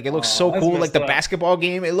shit. Like it looks so cool. Like the basketball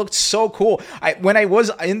game, it looked so cool. When I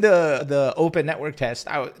was in the open network test,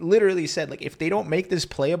 I literally said like, if they don't make this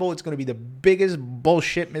playable, it's going to be the biggest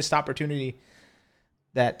bullshit missed opportunity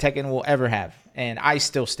that Tekken will ever have. And I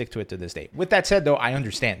still stick to it to this day. With that said, though, I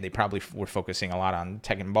understand they probably were focusing a lot on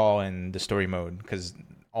Tekken Ball and the story mode because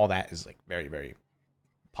all that is like very, very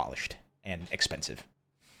polished and expensive.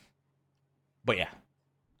 But yeah.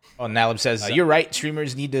 Oh, Nalib says, you're right.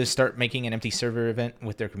 Streamers need to start making an empty server event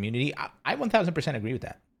with their community. I 1,000% agree with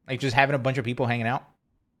that. Like just having a bunch of people hanging out.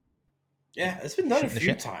 Yeah, it's been done a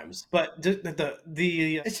few times. But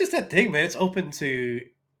the it's just that thing, man. It's open to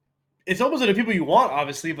the people you want,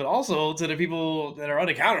 obviously, but also to the people that are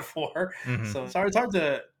unaccounted for. Mm-hmm. So it's hard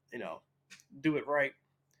to, you know, do it right.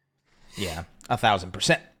 Yeah,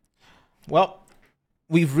 1,000%. Well,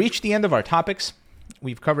 we've reached the end of our topics.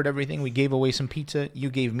 We've covered everything. We gave away some pizza. You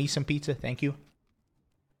gave me some pizza. Thank you.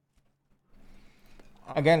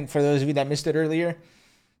 Again, for those of you that missed it earlier,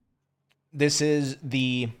 this is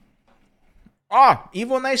the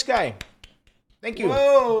Evil Nice Guy. Thank you.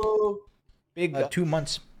 Whoa. Big 2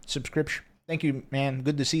 months subscription. Thank you, man.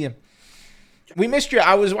 Good to see you. We missed you.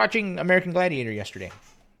 I was watching American Gladiator yesterday.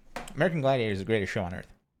 American Gladiator is the greatest show on earth.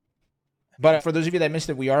 But for those of you that missed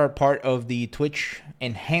it, we are part of the Twitch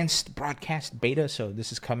enhanced broadcast beta, so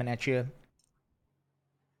this is coming at you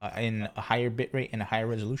in a higher bitrate and a higher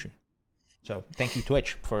resolution. So thank you,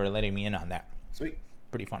 Twitch, for letting me in on that. Sweet.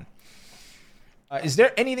 Pretty fun. Is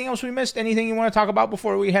there anything else we missed? Anything you want to talk about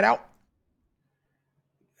before we head out?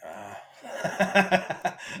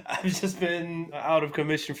 I've just been out of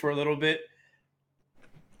commission for a little bit.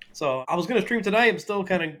 So I was going to stream tonight. I'm still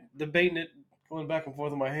kind of debating it, going back and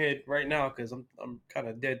forth in my head right now because I'm kind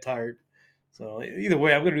of dead tired. So either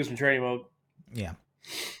way, I'm going to do some training mode. Yeah.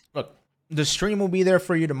 Look, the stream will be there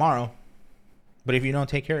for you tomorrow. But if you don't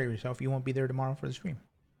take care of yourself, you won't be there tomorrow for the stream.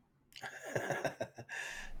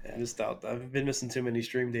 I just out. I've been missing too many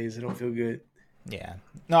stream days. I don't feel good. Yeah.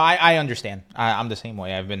 No, I understand. I'm the same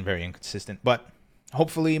way. I've been very inconsistent. But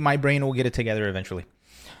hopefully my brain will get it together eventually.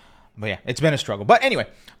 But yeah, it's been a struggle. But anyway,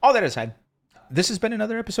 all that aside, this has been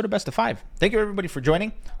another episode of Best of Five. Thank you everybody for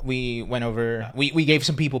joining. We went over, we gave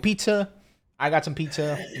some people pizza. I got some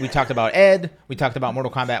pizza. We talked about Ed. We talked about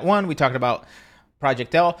Mortal Kombat 1. We talked about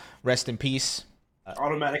Project L. Rest in peace.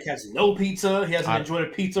 Automatic has no pizza. He hasn't enjoyed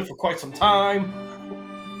a pizza for quite some time.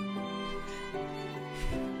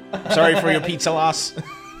 Sorry for your pizza loss.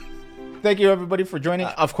 Thank you everybody for joining.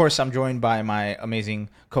 Of course, I'm joined by my amazing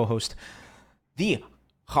co-host, the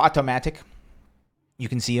Automatic. You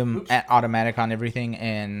can see him at Automatic on everything,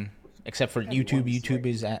 and except for YouTube. YouTube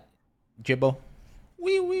is at Jibbo.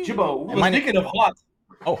 Jibbo, speaking of hot.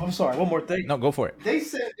 Oh, I'm sorry. One more thing. No, go for it. They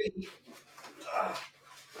sent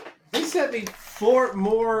me 4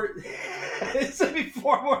 more. They sent me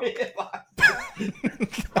 4 more hitbox.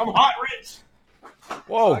 I'm hot rich.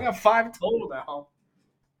 Whoa! I got 5 total now.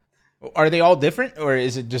 Are they all different, or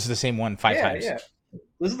is it just the same one 5 times? Yeah.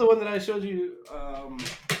 This is the one that I showed you.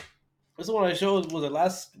 This is the one I showed. Was it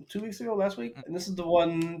last 2 weeks ago? Last week? And this is the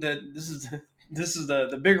one that this is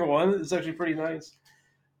the bigger one. It's actually pretty nice.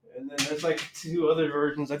 And then there's like 2 other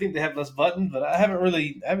versions. I think they have less buttons, but I haven't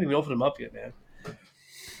even opened them up yet, man.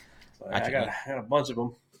 So I got a bunch of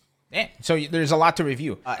them. Yeah, so there's a lot to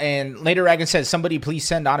review. And Later Dragon says, somebody please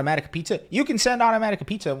send Automatic a pizza. You can send Automatic a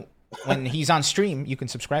pizza when he's on stream. You can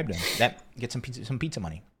subscribe to him. That gets some pizza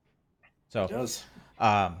money. So It does.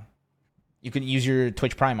 You can use your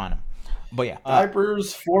Twitch Prime on him. But yeah,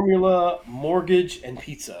 Diapers, formula, mortgage, and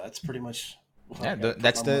pizza. That's pretty much. yeah,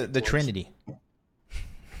 that's the Trinity.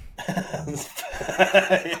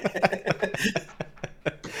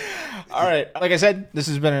 All right, like I said, this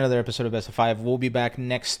has been another episode of Best of Five. We'll be back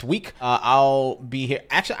next week. I'll be here.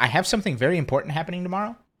 Actually, I have something very important happening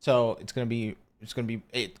tomorrow, so it's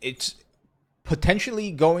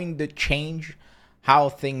potentially going to change how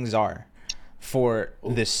things are for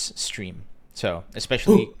this stream. So,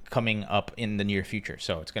 especially coming up in the near future.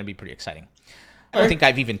 So, it's going to be pretty exciting. I don't think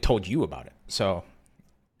I've even told you about it. So,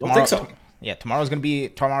 Don't think so. Yeah, tomorrow's gonna be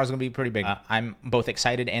pretty big. I'm both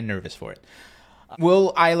excited and nervous for it.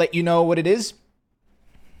 Will I let you know what it is?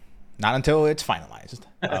 Not until it's finalized,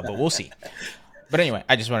 but we'll see. But anyway,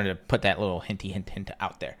 I just wanted to put that little hint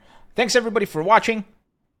out there. Thanks everybody for watching.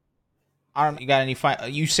 You got any?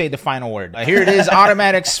 You say the final word. Here it is.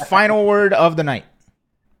 Automatic's final word of the night.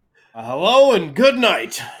 Hello and good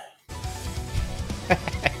night.